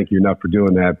can't thank you enough for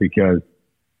doing that because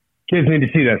kids need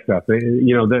to see that stuff.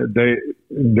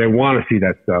 They want to see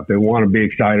that stuff. They want to be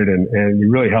excited, and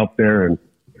you really help there. And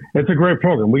it's a great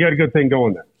program. We got a good thing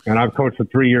going there. And I've coached for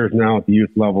 3 years now at the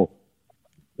youth level.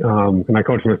 And I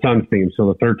coach my son's team, so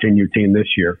the 13U team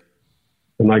this year.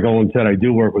 And like Olin said, I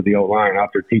do work with the O-line out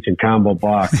there teaching combo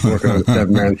blocks, working on a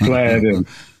 7-man sled, and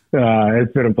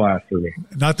it's been a blast for me.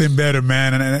 Nothing better,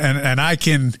 man. And I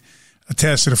can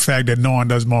attest to the fact that no one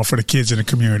does more for the kids in the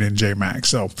community than J-Mac.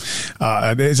 So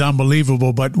it's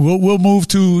unbelievable. But we'll move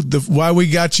to why we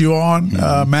got you on,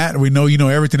 Matt. We know you know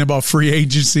everything about free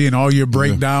agency and all your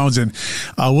breakdowns. And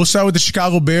we'll start with the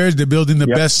Chicago Bears. They're building the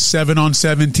best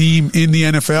 7-on-7 team in the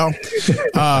NFL.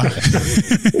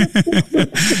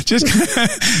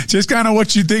 Just kind of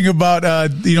what you think about,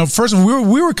 first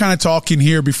we were kind of talking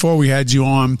here before we had you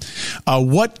on.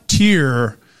 What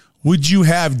tier would you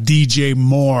have DJ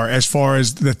Moore as far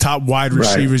as the top wide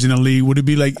receivers in the league? Would it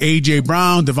be like A.J.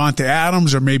 Brown, Devontae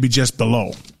Adams, or maybe just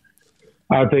below?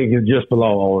 I think it's just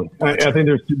below, Owen. I think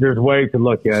there's ways to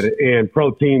look at it. And pro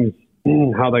teams,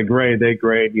 how they grade,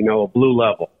 a blue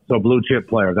level. So blue chip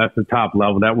player, that's the top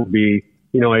level. That would be,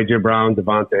 A.J. Brown,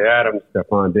 Devontae Adams,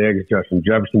 Stephon Diggs, Justin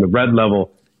Jefferson. The red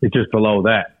level is just below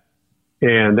that.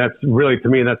 And that's really, to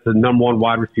me, that's the number one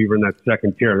wide receiver in that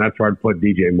second tier. And that's where I'd put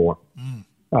DJ Moore.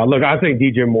 Look, I think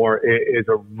DJ Moore is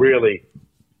a really,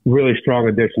 really strong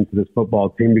addition to this football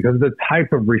team because of the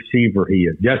type of receiver he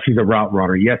is. Yes, he's a route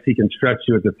runner. Yes, he can stretch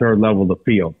you at the third level of the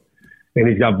field. And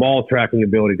he's got ball tracking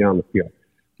ability down the field.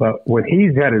 But when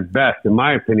he's at his best, in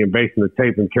my opinion, based on the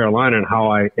tape in Carolina and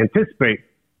how I anticipate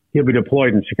he'll be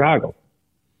deployed in Chicago,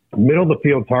 middle of the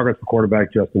field targets for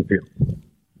quarterback Justin Fields.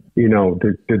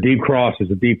 The deep crosses,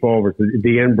 the deep overs,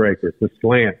 the end breakers, the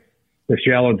slants, the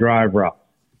shallow drive routes.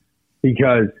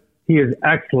 Because he is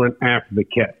excellent after the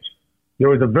catch. There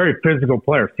was a very physical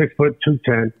player, 6',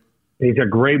 210, and he's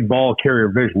got great ball carrier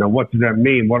vision. Now, what does that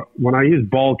mean? When I use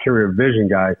ball carrier vision,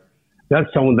 guys,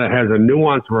 that's someone that has a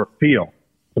nuance or a feel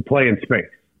to play in space.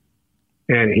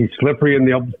 And he's slippery in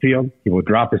the open field. He will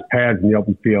drop his pads in the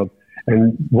open field.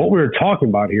 And what we were talking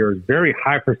about here is very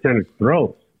high percentage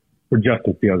throws for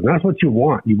Justin Fields. And that's what you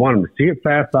want. You want him to see it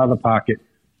fast out of the pocket,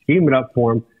 scheme it up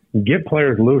for him, and get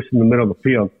players loose in the middle of the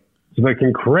field, so they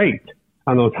can create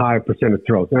on those high percentage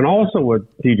throws. And also with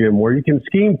DJ Moore, you can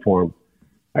scheme for him.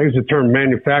 I use the term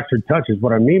manufactured touches.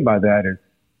 What I mean by that is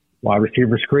wide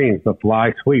receiver screens, the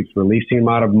fly sweeps, releasing him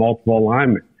out of multiple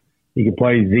alignments. He can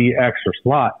play Z, X, or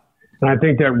slot. And I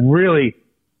think that really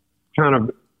kind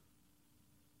of,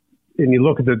 and you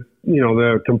look at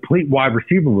the complete wide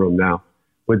receiver room now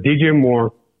with DJ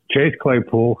Moore, Chase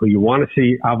Claypool, who you want to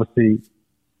see, obviously,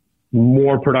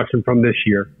 more production from this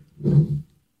year,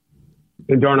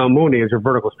 and Darnell Mooney as your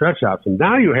vertical stretch option.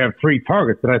 Now you have three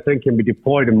targets that I think can be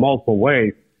deployed in multiple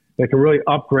ways that can really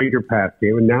upgrade your pass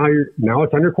game. And now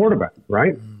it's on your quarterback,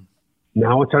 right?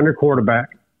 Now it's on your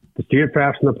quarterback to see it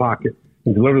fast in the pocket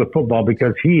and deliver the football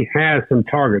because he has some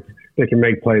targets that can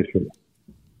make plays for you.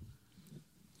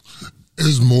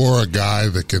 Is Moore a guy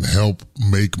that can help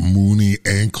make Mooney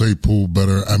and Claypool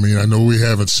better? I mean, I know we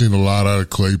haven't seen a lot out of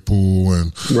Claypool,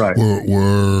 and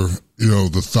we're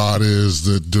the thought is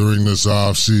that during this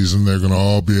offseason they're going to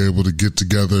all be able to get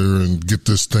together and get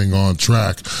this thing on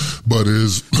track. But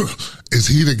is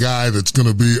he the guy that's going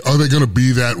to be? Are they going to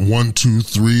be that 1, 2,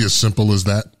 3? As simple as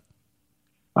that?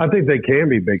 I think they can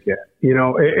be, Big Cat.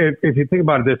 If you think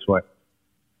about it this way,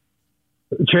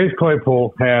 Chase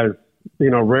Claypool has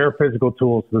rare physical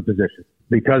tools for the position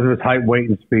because of his height, weight,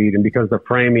 and speed, and because of the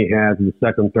frame he has in the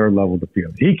second, third level of the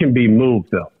field. He can be moved,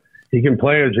 though. He can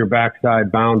play as your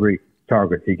backside boundary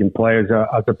target. He can play as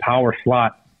a power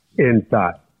slot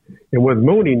inside. And with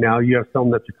Mooney now, you have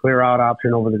someone that's a clear out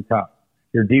option over the top,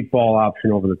 your deep ball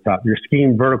option over the top, your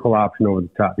scheme vertical option over the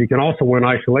top. He can also win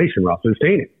isolation routes. We've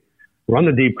seen it. Run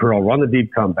the deep curl, run the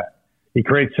deep comeback. He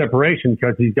creates separation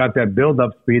because he's got that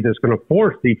build-up speed that's going to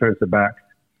force defensive backs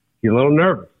to get a little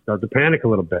nervous, start to panic a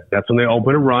little bit. That's when they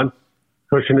open and run.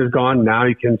 Cushion is gone. Now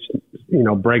you can,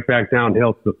 break back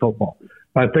downhill to the football.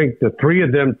 I think the three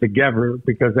of them together,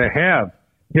 because they have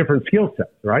different skill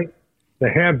sets, right? They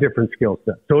have different skill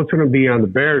sets. So it's going to be on the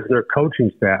Bears and their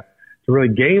coaching staff to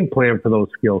really game plan for those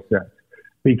skill sets,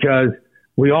 because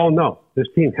we all know this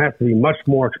team has to be much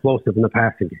more explosive in the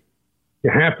passing game. You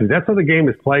have to. That's how the game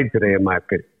is played today, in my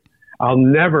opinion. I'll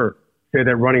never say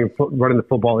that running the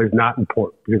football is not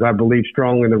important, because I believe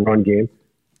strongly in the run game.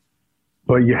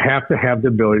 But you have to have the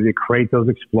ability to create those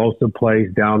explosive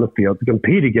plays down the field to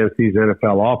compete against these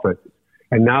NFL offenses.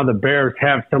 And now the Bears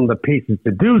have some of the pieces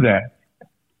to do that.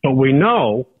 But we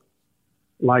know,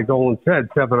 like Olin said,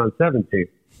 7-on-7 team.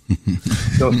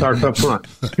 Still starts up front.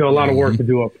 Still a lot of work to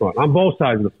do up front on both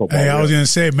sides of the football. Hey, I was going to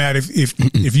say, Matt,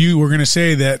 if you were going to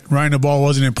say that running the ball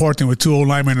wasn't important with two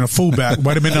O-linemen and a fullback,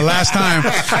 might have been the last time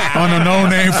on a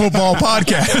no-name football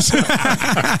podcast.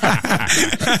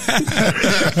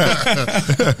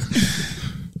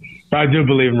 I do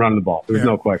believe in running the ball. There's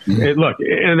no question. Look,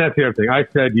 and that's the other thing. I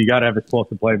said you got to have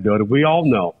explosive playability. We all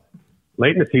know,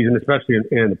 late in the season, especially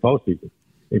in the postseason,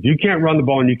 If you can't run the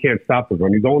ball and you can't stop the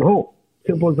run, you're going home.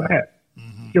 Simple as that.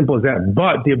 Simple as that.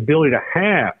 But the ability to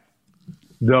have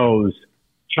those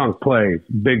chunk plays,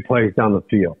 big plays down the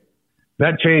field,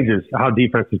 that changes how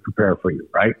defenses prepare for you,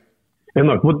 right? And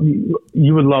look, what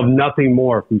you would love nothing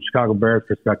more from Chicago Bears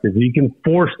perspective. You can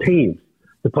force teams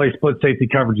to play split safety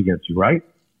coverage against you, right?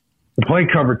 To play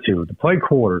cover two, to play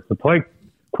quarters, to play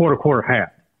quarter, half.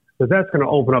 Because that's going to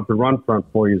open up the run front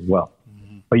for you as well.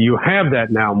 But you have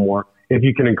that now more. If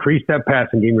you can increase that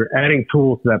passing game, you're adding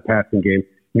tools to that passing game,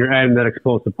 you're adding that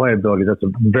explosive playability. That's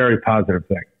a very positive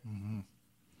thing.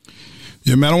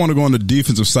 Yeah, man, I want to go on the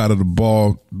defensive side of the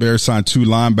ball. Bears signed 2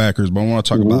 linebackers, but I want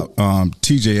to talk about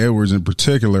T.J. Edwards in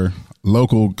particular.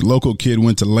 Local kid,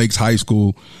 went to Lakes High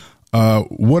School.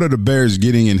 What are the Bears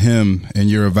getting in him and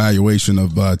your evaluation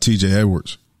of T.J.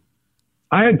 Edwards?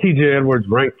 I had T.J. Edwards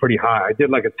ranked pretty high. I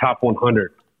did like a top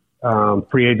 100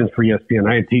 free agents for ESPN.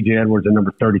 I had T.J. Edwards at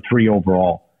number 33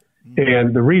 overall.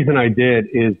 And the reason I did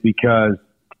is because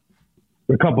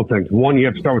a couple things. One, you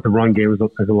have to start with the run game as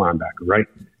a linebacker, right?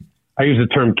 I use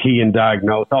the term key and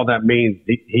diagnose. All that means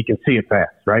he can see it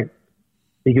fast, right?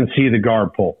 He can see the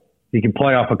guard pull. He can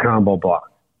play off a combo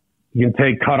block. He can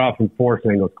take cutoff and force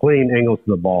angles, clean angles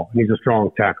to the ball. And he's a strong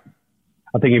tackler.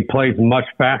 I think he plays much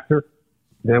faster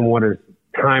than what his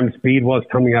time speed was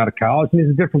coming out of college. And he's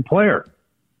a different player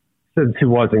since he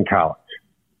was in college.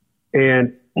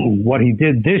 And what he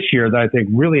did this year that I think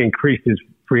really increased his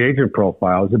free agent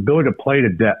profile is the ability to play to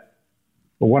depth.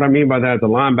 But what I mean by that is the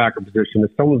linebacker position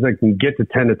is someone that can get to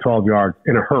 10 to 12 yards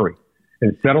in a hurry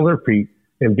and settle their feet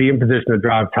and be in position to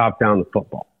drive top down the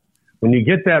football. When you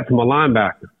get that from a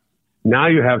linebacker, now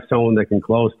you have someone that can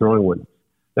close throwing windows,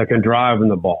 that can drive in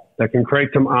the ball, that can create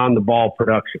some on-the-ball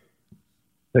production,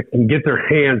 that can get their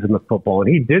hands in the football.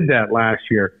 And he did that last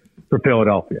year for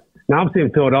Philadelphia. Now I'm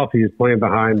seeing Philadelphia is playing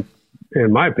behind,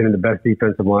 in my opinion, the best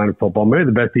defensive line in football, maybe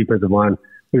the best defensive line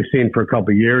we've seen for a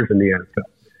couple of years in the NFL.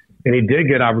 And he did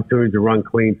get opportunities to run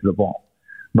clean to the ball.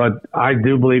 But I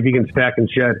do believe he can stack and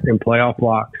shed in playoff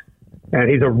blocks. And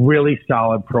he's a really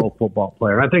solid pro football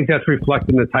player. And I think that's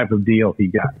reflecting the type of deal he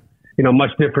got. You know,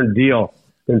 much different deal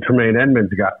than Tremaine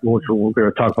Edmonds got, which we're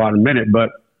going to talk about in a minute.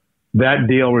 But that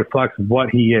deal reflects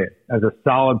what he is as a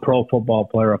solid pro football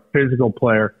player, a physical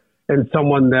player, and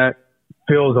someone that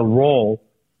fills a role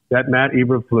that Matt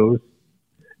Eberflus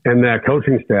and that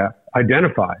coaching staff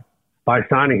identified by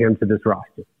signing him to this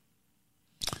roster.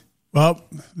 Well,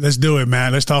 let's do it,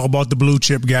 man. Let's talk about the blue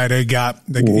chip guy they got.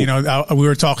 You know, we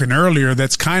were talking earlier.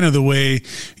 That's kind of the way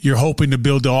you're hoping to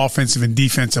build the offensive and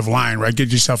defensive line, right?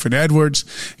 Get yourself an Edwards,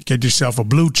 get yourself a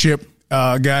blue chip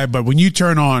guy. But when you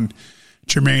turn on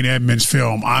Tremaine Edmonds'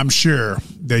 film, I'm sure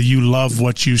that you love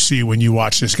what you see when you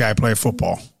watch this guy play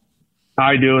football.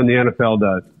 I do, and the NFL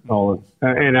does, Olin.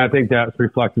 And I think that's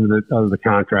reflective of the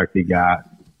contract he got.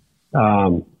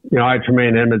 You know, I had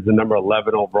Tremaine Edmonds the number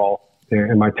 11 overall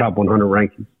in my top 100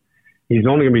 rankings. He's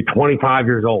only going to be 25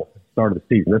 years old at the start of the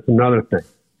season. That's another thing.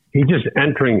 He's just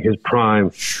entering his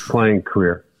prime playing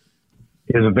career.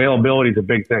 His availability is a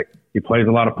big thing. He plays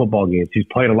a lot of football games. He's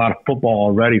played a lot of football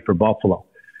already for Buffalo.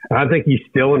 And I think he's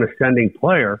still an ascending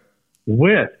player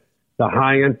with the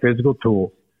high-end physical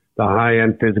tools, the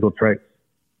high-end physical traits.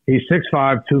 He's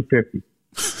 6'5", 250.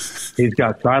 He's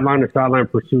got sideline-to-sideline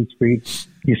pursuit speed.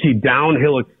 You see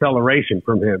downhill acceleration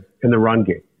from him in the run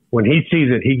game. When he sees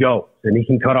it, he goes, and he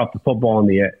can cut off the football on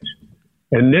the edge.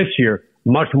 And this year,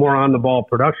 much more on-the-ball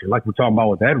production, like we're talking about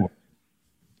with Edwards.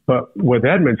 But with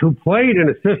Edmonds, who played in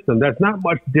a system that's not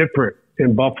much different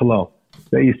in Buffalo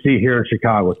that you see here in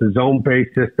Chicago. It's a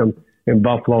zone-based system in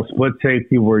Buffalo, split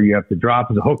safety, where you have to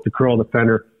drop as a hook to curl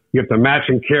defender. You have to match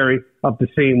and carry up the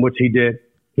seam, which he did.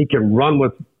 He can run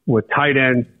with tight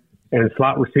ends and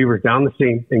slot receivers down the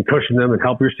seam and cushion them and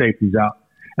help your safeties out.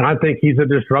 And I think he's a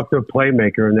disruptive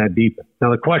playmaker in that defense.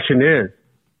 Now, the question is,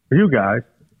 for you guys,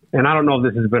 and I don't know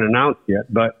if this has been announced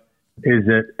yet, but is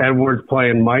it Edwards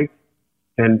playing Mike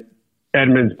and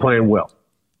Edmonds playing Will?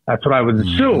 That's what I would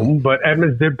assume, but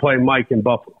Edmonds did play Mike in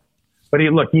Buffalo. But he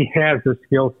has the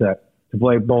skill set to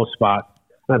play both spots.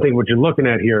 And I think what you're looking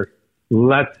at here,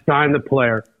 let's sign the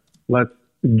player, let's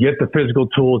get the physical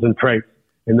tools and traits,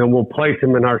 and then we'll place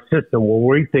him in our system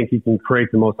where we think he can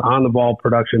create the most on-the-ball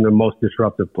production and most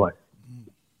disruptive play.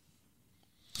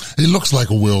 He looks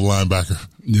like a Will linebacker.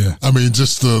 Yeah. I mean,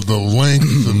 just the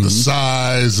length and the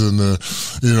size and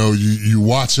you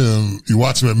watch him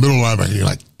at middle linebacker, you're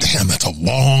like, damn, that's a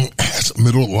long ass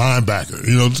middle linebacker.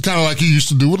 You know, it's kind of like he used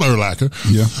to do with Urlacher.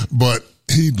 Yeah. But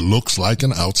he looks like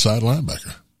an outside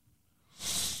linebacker.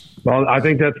 Well, I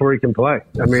think that's where he can play.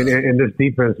 I mean, in this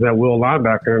defense, that Will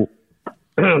linebacker,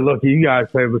 and look, you guys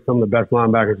played with some of the best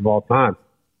linebackers of all time.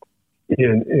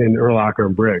 in Urlacher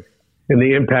and Briggs and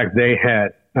the impact they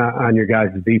had on your guys'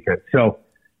 defense. So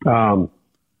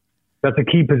that's a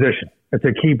key position. It's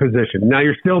a key position. Now,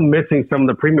 you're still missing some of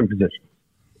the premium positions.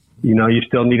 You know, you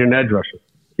still need an edge rusher.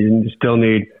 You still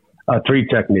need a 3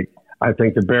 technique. I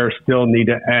think the Bears still need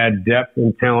to add depth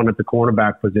and talent at the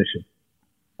cornerback position.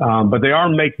 But they are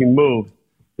making moves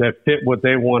that fit what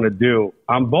they want to do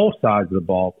on both sides of the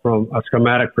ball from a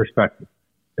schematic perspective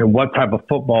and what type of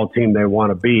football team they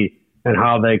want to be and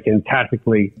how they can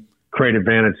tactically create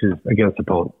advantages against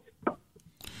opponents.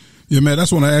 Yeah, man,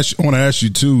 that's what I want to ask you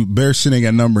too. Bears sitting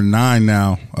at number 9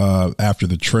 now after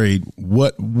the trade.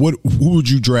 Who would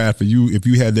you draft if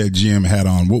you had that GM hat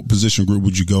on? What position group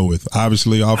would you go with?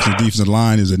 Obviously, offensive defensive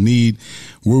line is a need.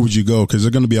 Where would you go? Because there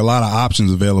are going to be a lot of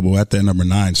options available at that number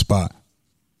 9 spot.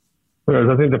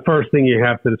 I think the first thing you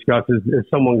have to discuss is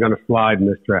someone going to slide in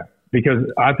this draft? Because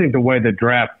I think the way the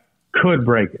draft could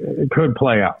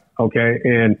play out, okay,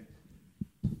 and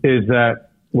is that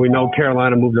we know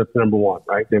Carolina moved up to number 1,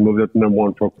 right? They moved up to number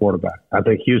 1 for a quarterback. I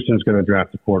think Houston's going to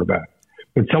draft a quarterback.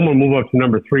 But someone move up to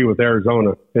number 3 with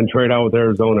Arizona, then trade out with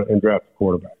Arizona and draft a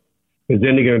quarterback. Is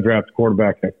then they're going to draft a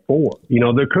quarterback at 4. You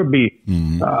know, there could be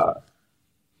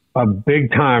a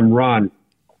big-time run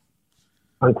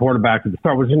on quarterback at the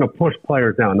start. We're just going to push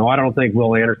players down. No, I don't think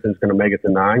Will Anderson's going to make it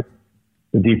to 9,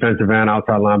 the defensive end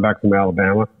outside linebacker from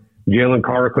Alabama. Jalen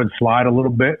Carter could slide a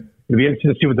little bit. It'd be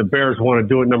interesting to see what the Bears want to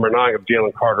do at number 9 if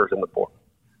Jalen Carter's in the portal.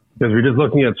 Because we're just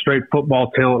looking at straight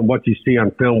football talent and what you see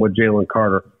on film with Jalen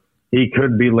Carter. He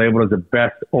could be labeled as the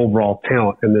best overall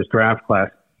talent in this draft class.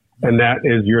 And that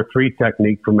is your 3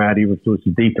 technique for Matt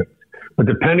Eberflus's defense. But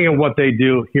depending on what they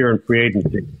do here in free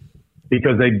agency,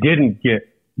 because they didn't get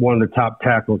one of the top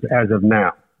tackles as of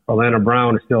now. Orlando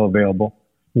Brown is still available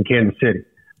in Kansas City,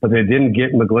 but they didn't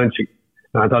get McGlinchey.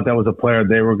 And I thought that was a player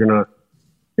they were going to,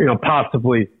 you know,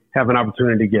 possibly have an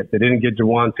opportunity to get. They didn't get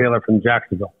Jawan Taylor from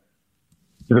Jacksonville.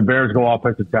 So the Bears go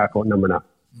offensive tackle at number 9.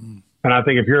 And I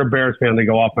think if you're a Bears fan, they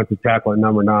go offensive tackle at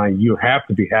number 9. You have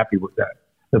to be happy with that.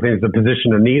 I think it's a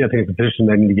position of need. I think it's a position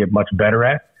they need to get much better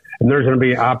at. And there's going to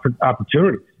be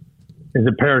opportunities. Is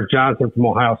it Paris Johnson from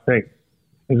Ohio State?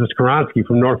 Is it Skoronski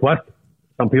from Northwestern?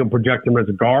 Some people project him as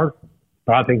a guard,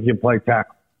 but I think he can play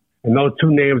tackle. And those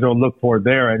 2 names I'll look for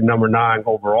there at number 9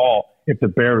 overall if the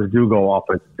Bears do go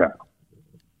offensive tackle.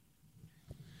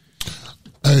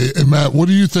 Hey, Matt, what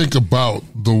do you think about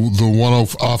the one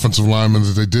offensive lineman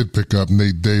that they did pick up,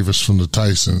 Nate Davis from the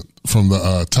Titans?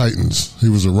 He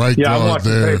was a right guard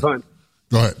there. Go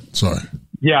ahead. Sorry.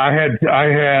 Yeah, I had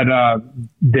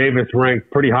Davis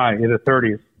ranked pretty high in the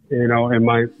 30s, you know, in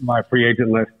my free agent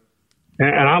list,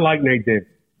 and I like Nate Davis.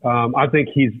 I think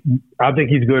he's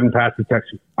good in pass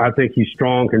protection. I think he's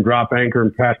strong, can drop anchor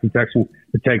in pass protection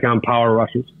to take on power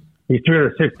rushes. He's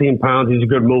 316 pounds. He's a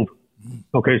good mover.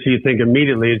 Okay, so you think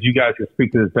immediately, as you guys can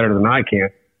speak to this better than I can,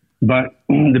 but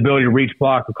the ability to reach,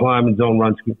 block, or climb in zone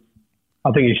run scheme. I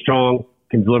think he's strong,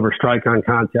 can deliver strike on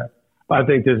contact. I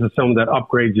think this is someone that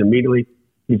upgrades you immediately.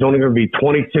 He's only going to be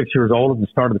 26 years old at the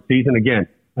start of the season. Again,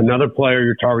 another player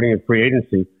you're targeting in free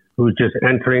agency who's just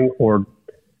entering or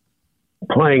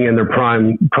playing in their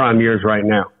prime years right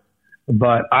now.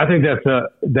 But I think that's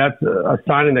a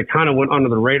signing that kind of went under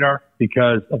the radar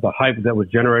because of the hype that was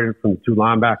generated from the 2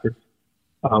 linebackers.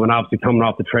 And obviously coming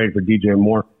off the trade for DJ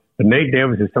Moore. But Nate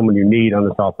Davis is someone you need on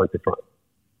this offensive front.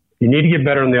 You need to get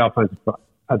better on the offensive front.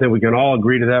 I think we can all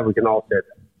agree to that. We can all say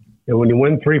that. And when you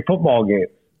win 3 football games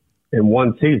in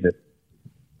one season,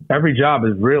 every job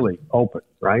is really open,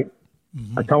 right?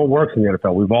 Mm-hmm. That's how it works in the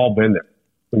NFL. We've all been there.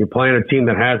 When you're playing a team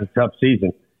that has a tough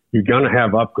season, you're going to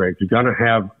have upgrades. You're going to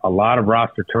have a lot of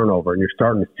roster turnover, and you're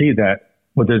starting to see that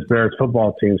with this Bears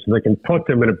football team so they can put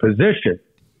them in a position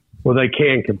where they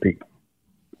can compete.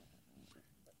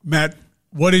 Matt,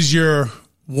 what is your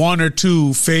 1 or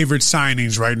 2 favorite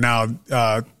signings right now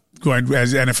going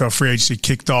as NFL free agency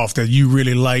kicked off that you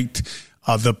really liked,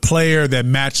 the player that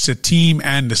matched the team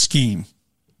and the scheme?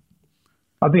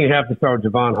 I think you have to start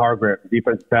with Javon Hargrave,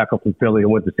 defensive tackle from Philly, who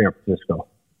went to San Francisco.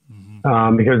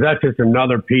 Because that's just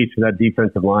another piece of that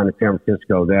defensive line in San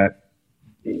Francisco that,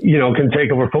 you know, can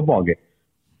take over football games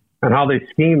and how they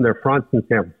scheme their fronts in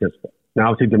San Francisco.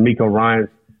 Now, obviously, DeMeco Ryans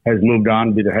has moved on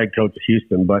to be the head coach of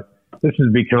Houston, but this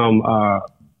has become,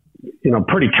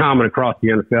 pretty common across the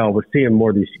NFL. We're seeing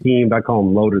more of these schemed, I call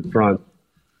them loaded fronts,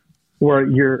 where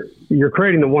you're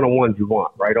creating the one-on-ones you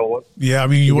want, right, Olin? Yeah, I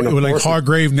mean, you like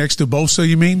Hargrave next to Bosa,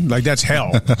 you mean? Like, that's hell.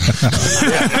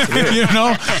 You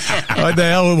know? What the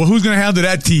hell? Well, who's going to handle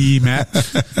that TE, Matt?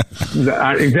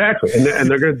 Exactly. And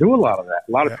they're going to do a lot of that,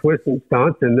 a lot of twists and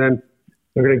stunts. And then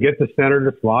They're going to get the center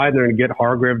to slide. They're going to get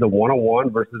Hargrave the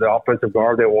one-on-one versus the offensive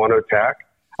guard they want to attack.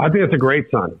 I think that's a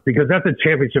great sign because that's a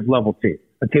championship-level team,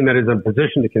 a team that is in a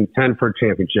position to contend for a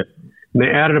championship. And they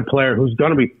added a player who's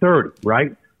going to be 30,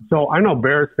 right? So I know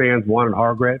Bears fans wanted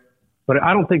Hargrave, but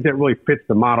I don't think that really fits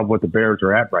the model of what the Bears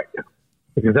are at right now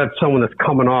because that's someone that's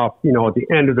coming off, you know, at the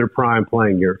end of their prime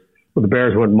playing years. Well, the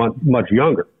Bears went much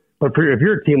younger. But if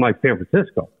you're a team like San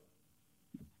Francisco,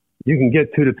 you can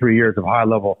get 2 to 3 years of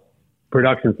high-level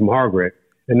production from Hargrave,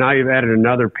 and now you've added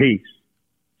another piece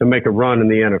to make a run in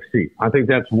the NFC. I think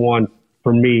that's one,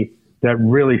 for me, that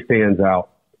really stands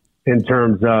out in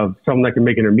terms of someone that can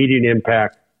make an immediate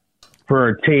impact for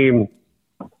a team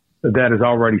that is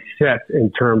already set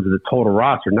in terms of the total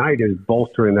roster. Now you're just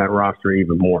bolstering that roster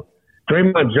even more.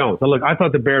 Draymond Jones. Now look, I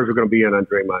thought the Bears were going to be in on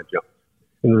Draymond Jones.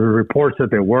 And the reports that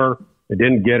they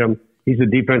didn't get him. He's a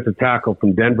defensive tackle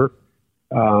from Denver.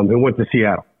 He went to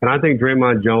Seattle. And I think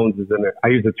Draymond Jones is I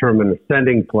use the term an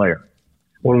ascending player.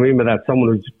 What I mean by that, someone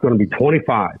who's going to be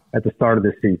 25 at the start of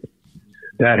this season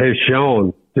that has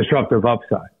shown disruptive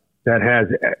upside, that has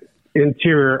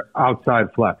interior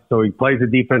outside flex. So he plays a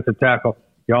defensive tackle.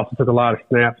 He also took a lot of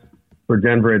snaps for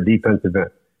Denver at defensive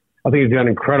end. I think he's got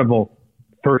incredible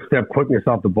first step quickness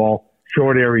off the ball,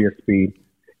 short area speed.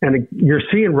 And you're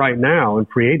seeing right now in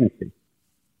free agency,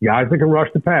 guys that can rush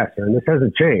the passer, and this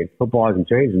hasn't changed. Football hasn't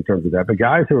changed in terms of that, but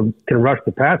guys who can rush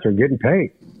the passer are getting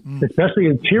paid, especially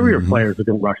interior players who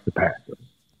can rush the passer.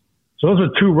 So those are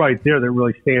two right there that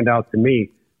really stand out to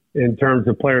me in terms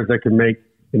of players that can make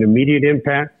an immediate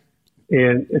impact.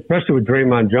 And especially with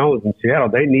Draymond Jones in Seattle,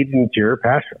 they need an interior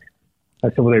pass rush.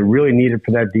 That's what they really needed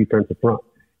for that defensive front.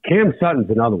 Cam Sutton's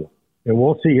another one, and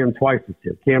we'll see him twice this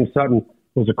year. Cam Sutton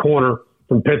was a corner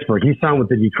from Pittsburgh. He signed with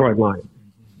the Detroit Lions.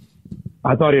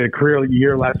 I thought he had a career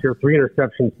year last year, 3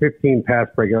 interceptions, 15 pass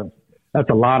breakups. That's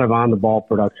a lot of on-the-ball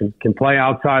production. Can play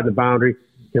outside the boundary,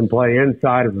 can play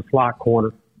inside as a slot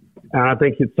corner. And I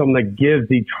think it's something that gives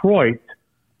Detroit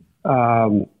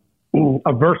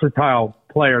a versatile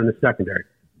player in the secondary.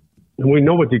 And we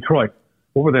know with Detroit,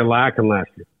 what were they lacking last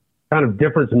year? Kind of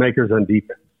difference makers on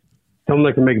defense. Someone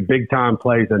that can make big-time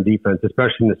plays on defense,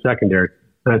 especially in the secondary.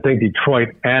 And I think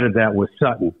Detroit added that with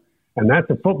Sutton. And that's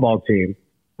a football team.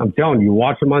 I'm telling you,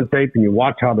 watch them on tape and you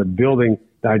watch how they're building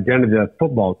the identity of that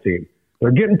football team.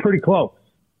 They're getting pretty close.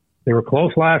 They were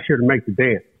close last year to make the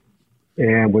dance.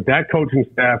 And with that coaching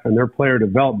staff and their player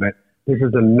development, this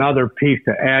is another piece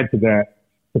to add to that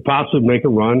to possibly make a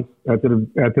run at the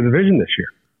division this year.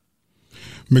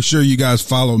 Make sure you guys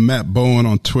follow Matt Bowen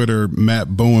on Twitter, Matt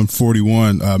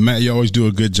Bowen41. Matt, you always do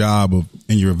a good job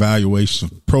in your evaluation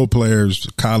of pro players,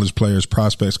 college players,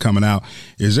 prospects coming out.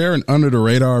 Is there an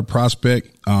under-the-radar prospect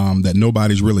that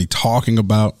nobody's really talking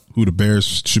about who the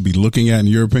Bears should be looking at, in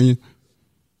your opinion?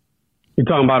 You're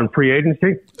talking about in free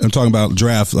agency? I'm talking about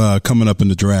draft coming up in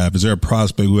the draft. Is there a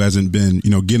prospect who hasn't been,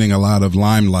 getting a lot of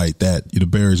limelight that the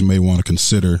Bears may want to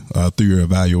consider through your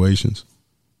evaluations?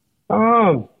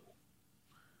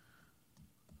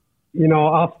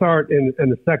 I'll start in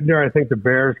the secondary. I think the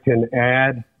Bears can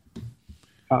add,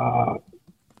 at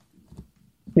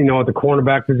the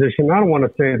cornerback position. I don't want to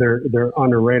say they're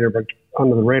under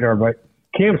the radar, but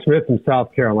Cam Smith from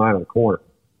South Carolina, the corner,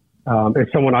 is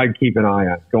someone I'd keep an eye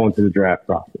on going through the draft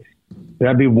process.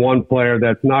 That'd be one player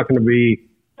that's not going to be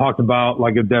talked about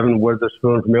like a Devin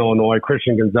Witherspoon from Illinois,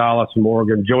 Christian Gonzalez from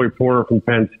Oregon, Joey Porter from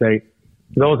Penn State.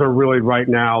 Those are really right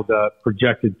now the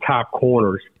projected top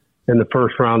corners in the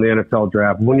first round of the NFL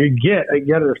draft. When you got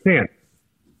to understand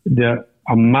the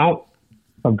amount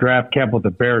of draft capital the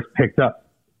Bears picked up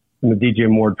in the DJ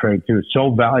Moore trade too is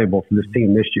so valuable for this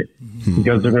team this year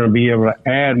because they're going to be able to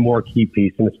add more key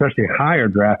pieces and especially higher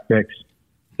draft picks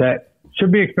that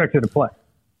should be expected to play.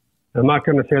 I'm not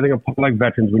going to say they're going to play like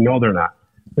veterans. We know they're not,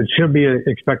 but should be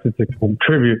expected to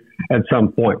contribute at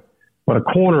some point. But a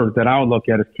corner that I would look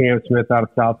at is Cam Smith out of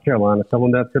South Carolina,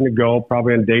 someone that's going to go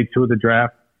probably on day 2 of the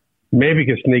draft. Maybe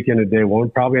can sneak in a day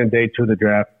 1, probably on day 2 of the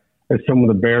draft, as some of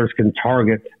the Bears can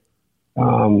target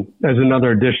as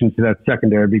another addition to that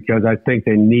secondary because I think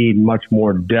they need much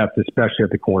more depth, especially at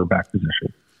the cornerback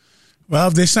position. Well,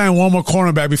 if they sign one more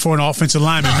cornerback before an offensive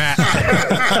lineman, Matt,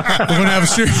 we're going to have a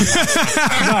serious.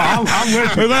 I'm with you.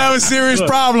 We're going to have a serious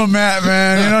problem, Matt,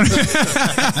 man.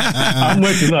 I'm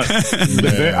with you. Look,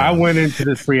 I went into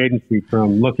this free agency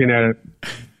from looking at it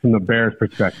from the Bears'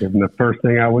 perspective, and the first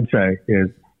thing I would say is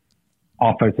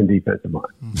offense and defensive line.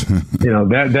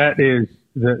 That is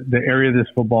the area of this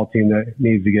football team that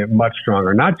needs to get much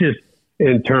stronger, not just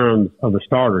in terms of the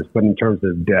starters, but in terms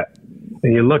of depth.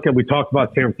 And you look at, we talked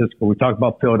about San Francisco, we talked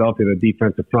about Philadelphia, the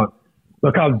defensive front.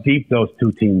 Look how deep those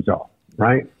two teams are,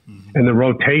 right? and the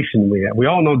rotation we have. We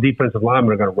all know defensive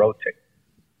linemen are going to rotate.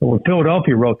 But when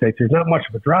Philadelphia rotates, there's not much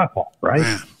of a drop-off, right?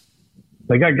 Man.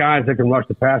 They got guys that can rush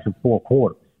the pass in 4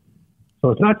 quarters.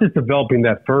 So it's not just developing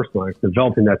that first line, it's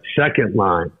developing that second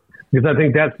line. Because I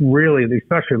think that's really,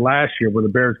 especially last year when the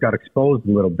Bears got exposed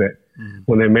a little bit,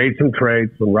 when they made some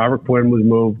trades, when Robert Quinn was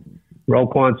moved,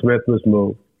 Roquan Smith was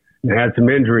moved, and had some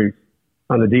injuries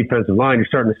on the defensive line, you're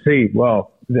starting to see,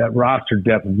 well, that roster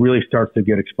depth really starts to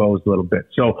get exposed a little bit.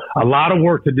 So a lot of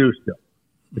work to do still.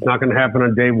 It's not going to happen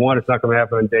on day 1. It's not going to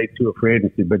happen on day 2 of free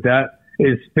agency. But that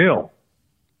is still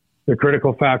the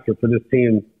critical factor for this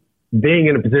team being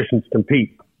in a position to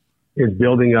compete, is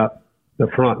building up the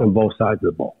front on both sides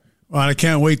of the ball. Well, I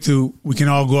can't wait till we can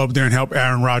all go up there and help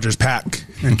Aaron Rodgers pack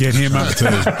and get him out.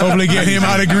 Hopefully get him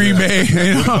out of Green Bay.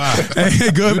 You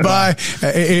know? Goodbye.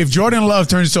 If Jordan Love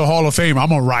turns to a Hall of Famer, I'm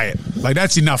going to riot. Like,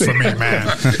 that's enough for me, man.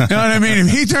 You know what I mean?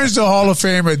 If he turns to a Hall of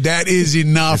Famer, that is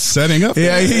enough. It's setting up.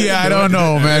 Yeah, I don't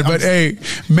know, man. But, hey,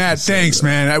 Matt, thanks,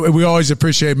 man. We always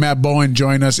appreciate Matt Bowen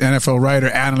joining us, NFL writer,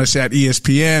 analyst at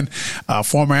ESPN,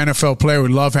 former NFL player. We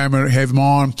love having him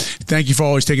on. Thank you for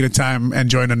always taking the time and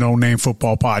joining the No Name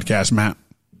Football Podcast, Matt.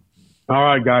 All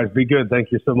right, guys. Be good.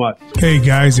 Thank you so much. Hey,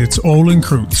 guys. It's OLIN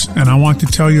KREUTZ, and I want to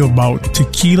tell you about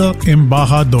Tequila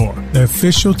Embajador, the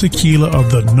official tequila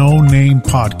of the No Name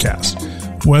Podcast.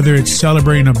 Whether it's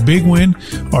celebrating a big win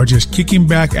or just kicking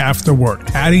back after work,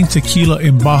 adding Tequila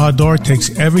Embajador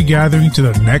takes every gathering to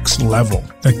the next level.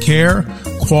 The care,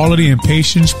 quality, and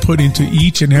patience put into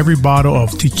each and every bottle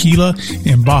of Tequila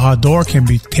Embajador can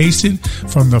be tasted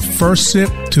from the first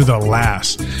sip to the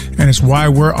last. And it's why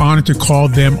we're honored to call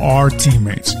them our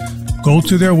teammates. Go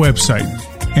to their website,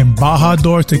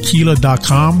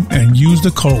 embajadortequila.com, and use the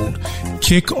code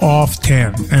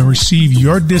KICKOFF10 and receive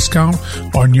your discount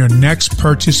on your next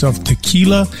purchase of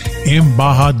Tequila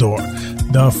Embajador,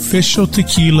 the official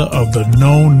tequila of the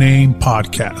No Name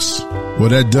Podcast. Well,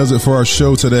 that does it for our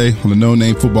show today on the No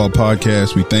Name Football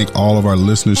Podcast. We thank all of our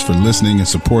listeners for listening and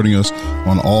supporting us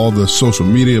on all the social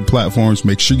media platforms.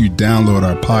 Make sure you download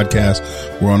our podcast.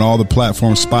 We're on all the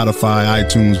platforms, Spotify,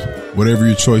 iTunes, whatever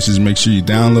your choice is. Make sure you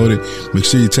download it. Make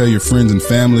sure you tell your friends and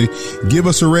family. Give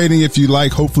us a rating if you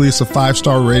like. Hopefully it's a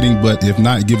 5-star rating, but if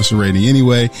not, give us a rating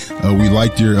anyway. We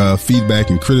like your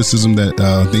feedback and criticism, that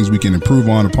things we can improve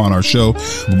on upon our show.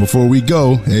 But before we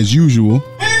go, as usual,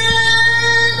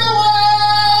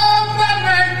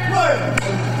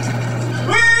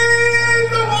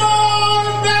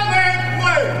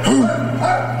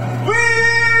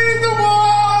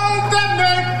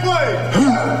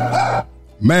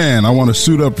 man, I want to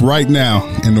suit up right now.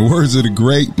 In the words of the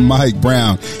great Mike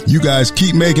Brown, you guys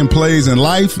keep making plays in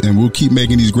life, and we'll keep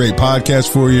making these great podcasts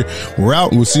for you. We're out,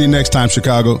 and we'll see you next time,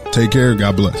 Chicago. Take care.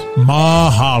 God bless.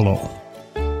 Mahalo.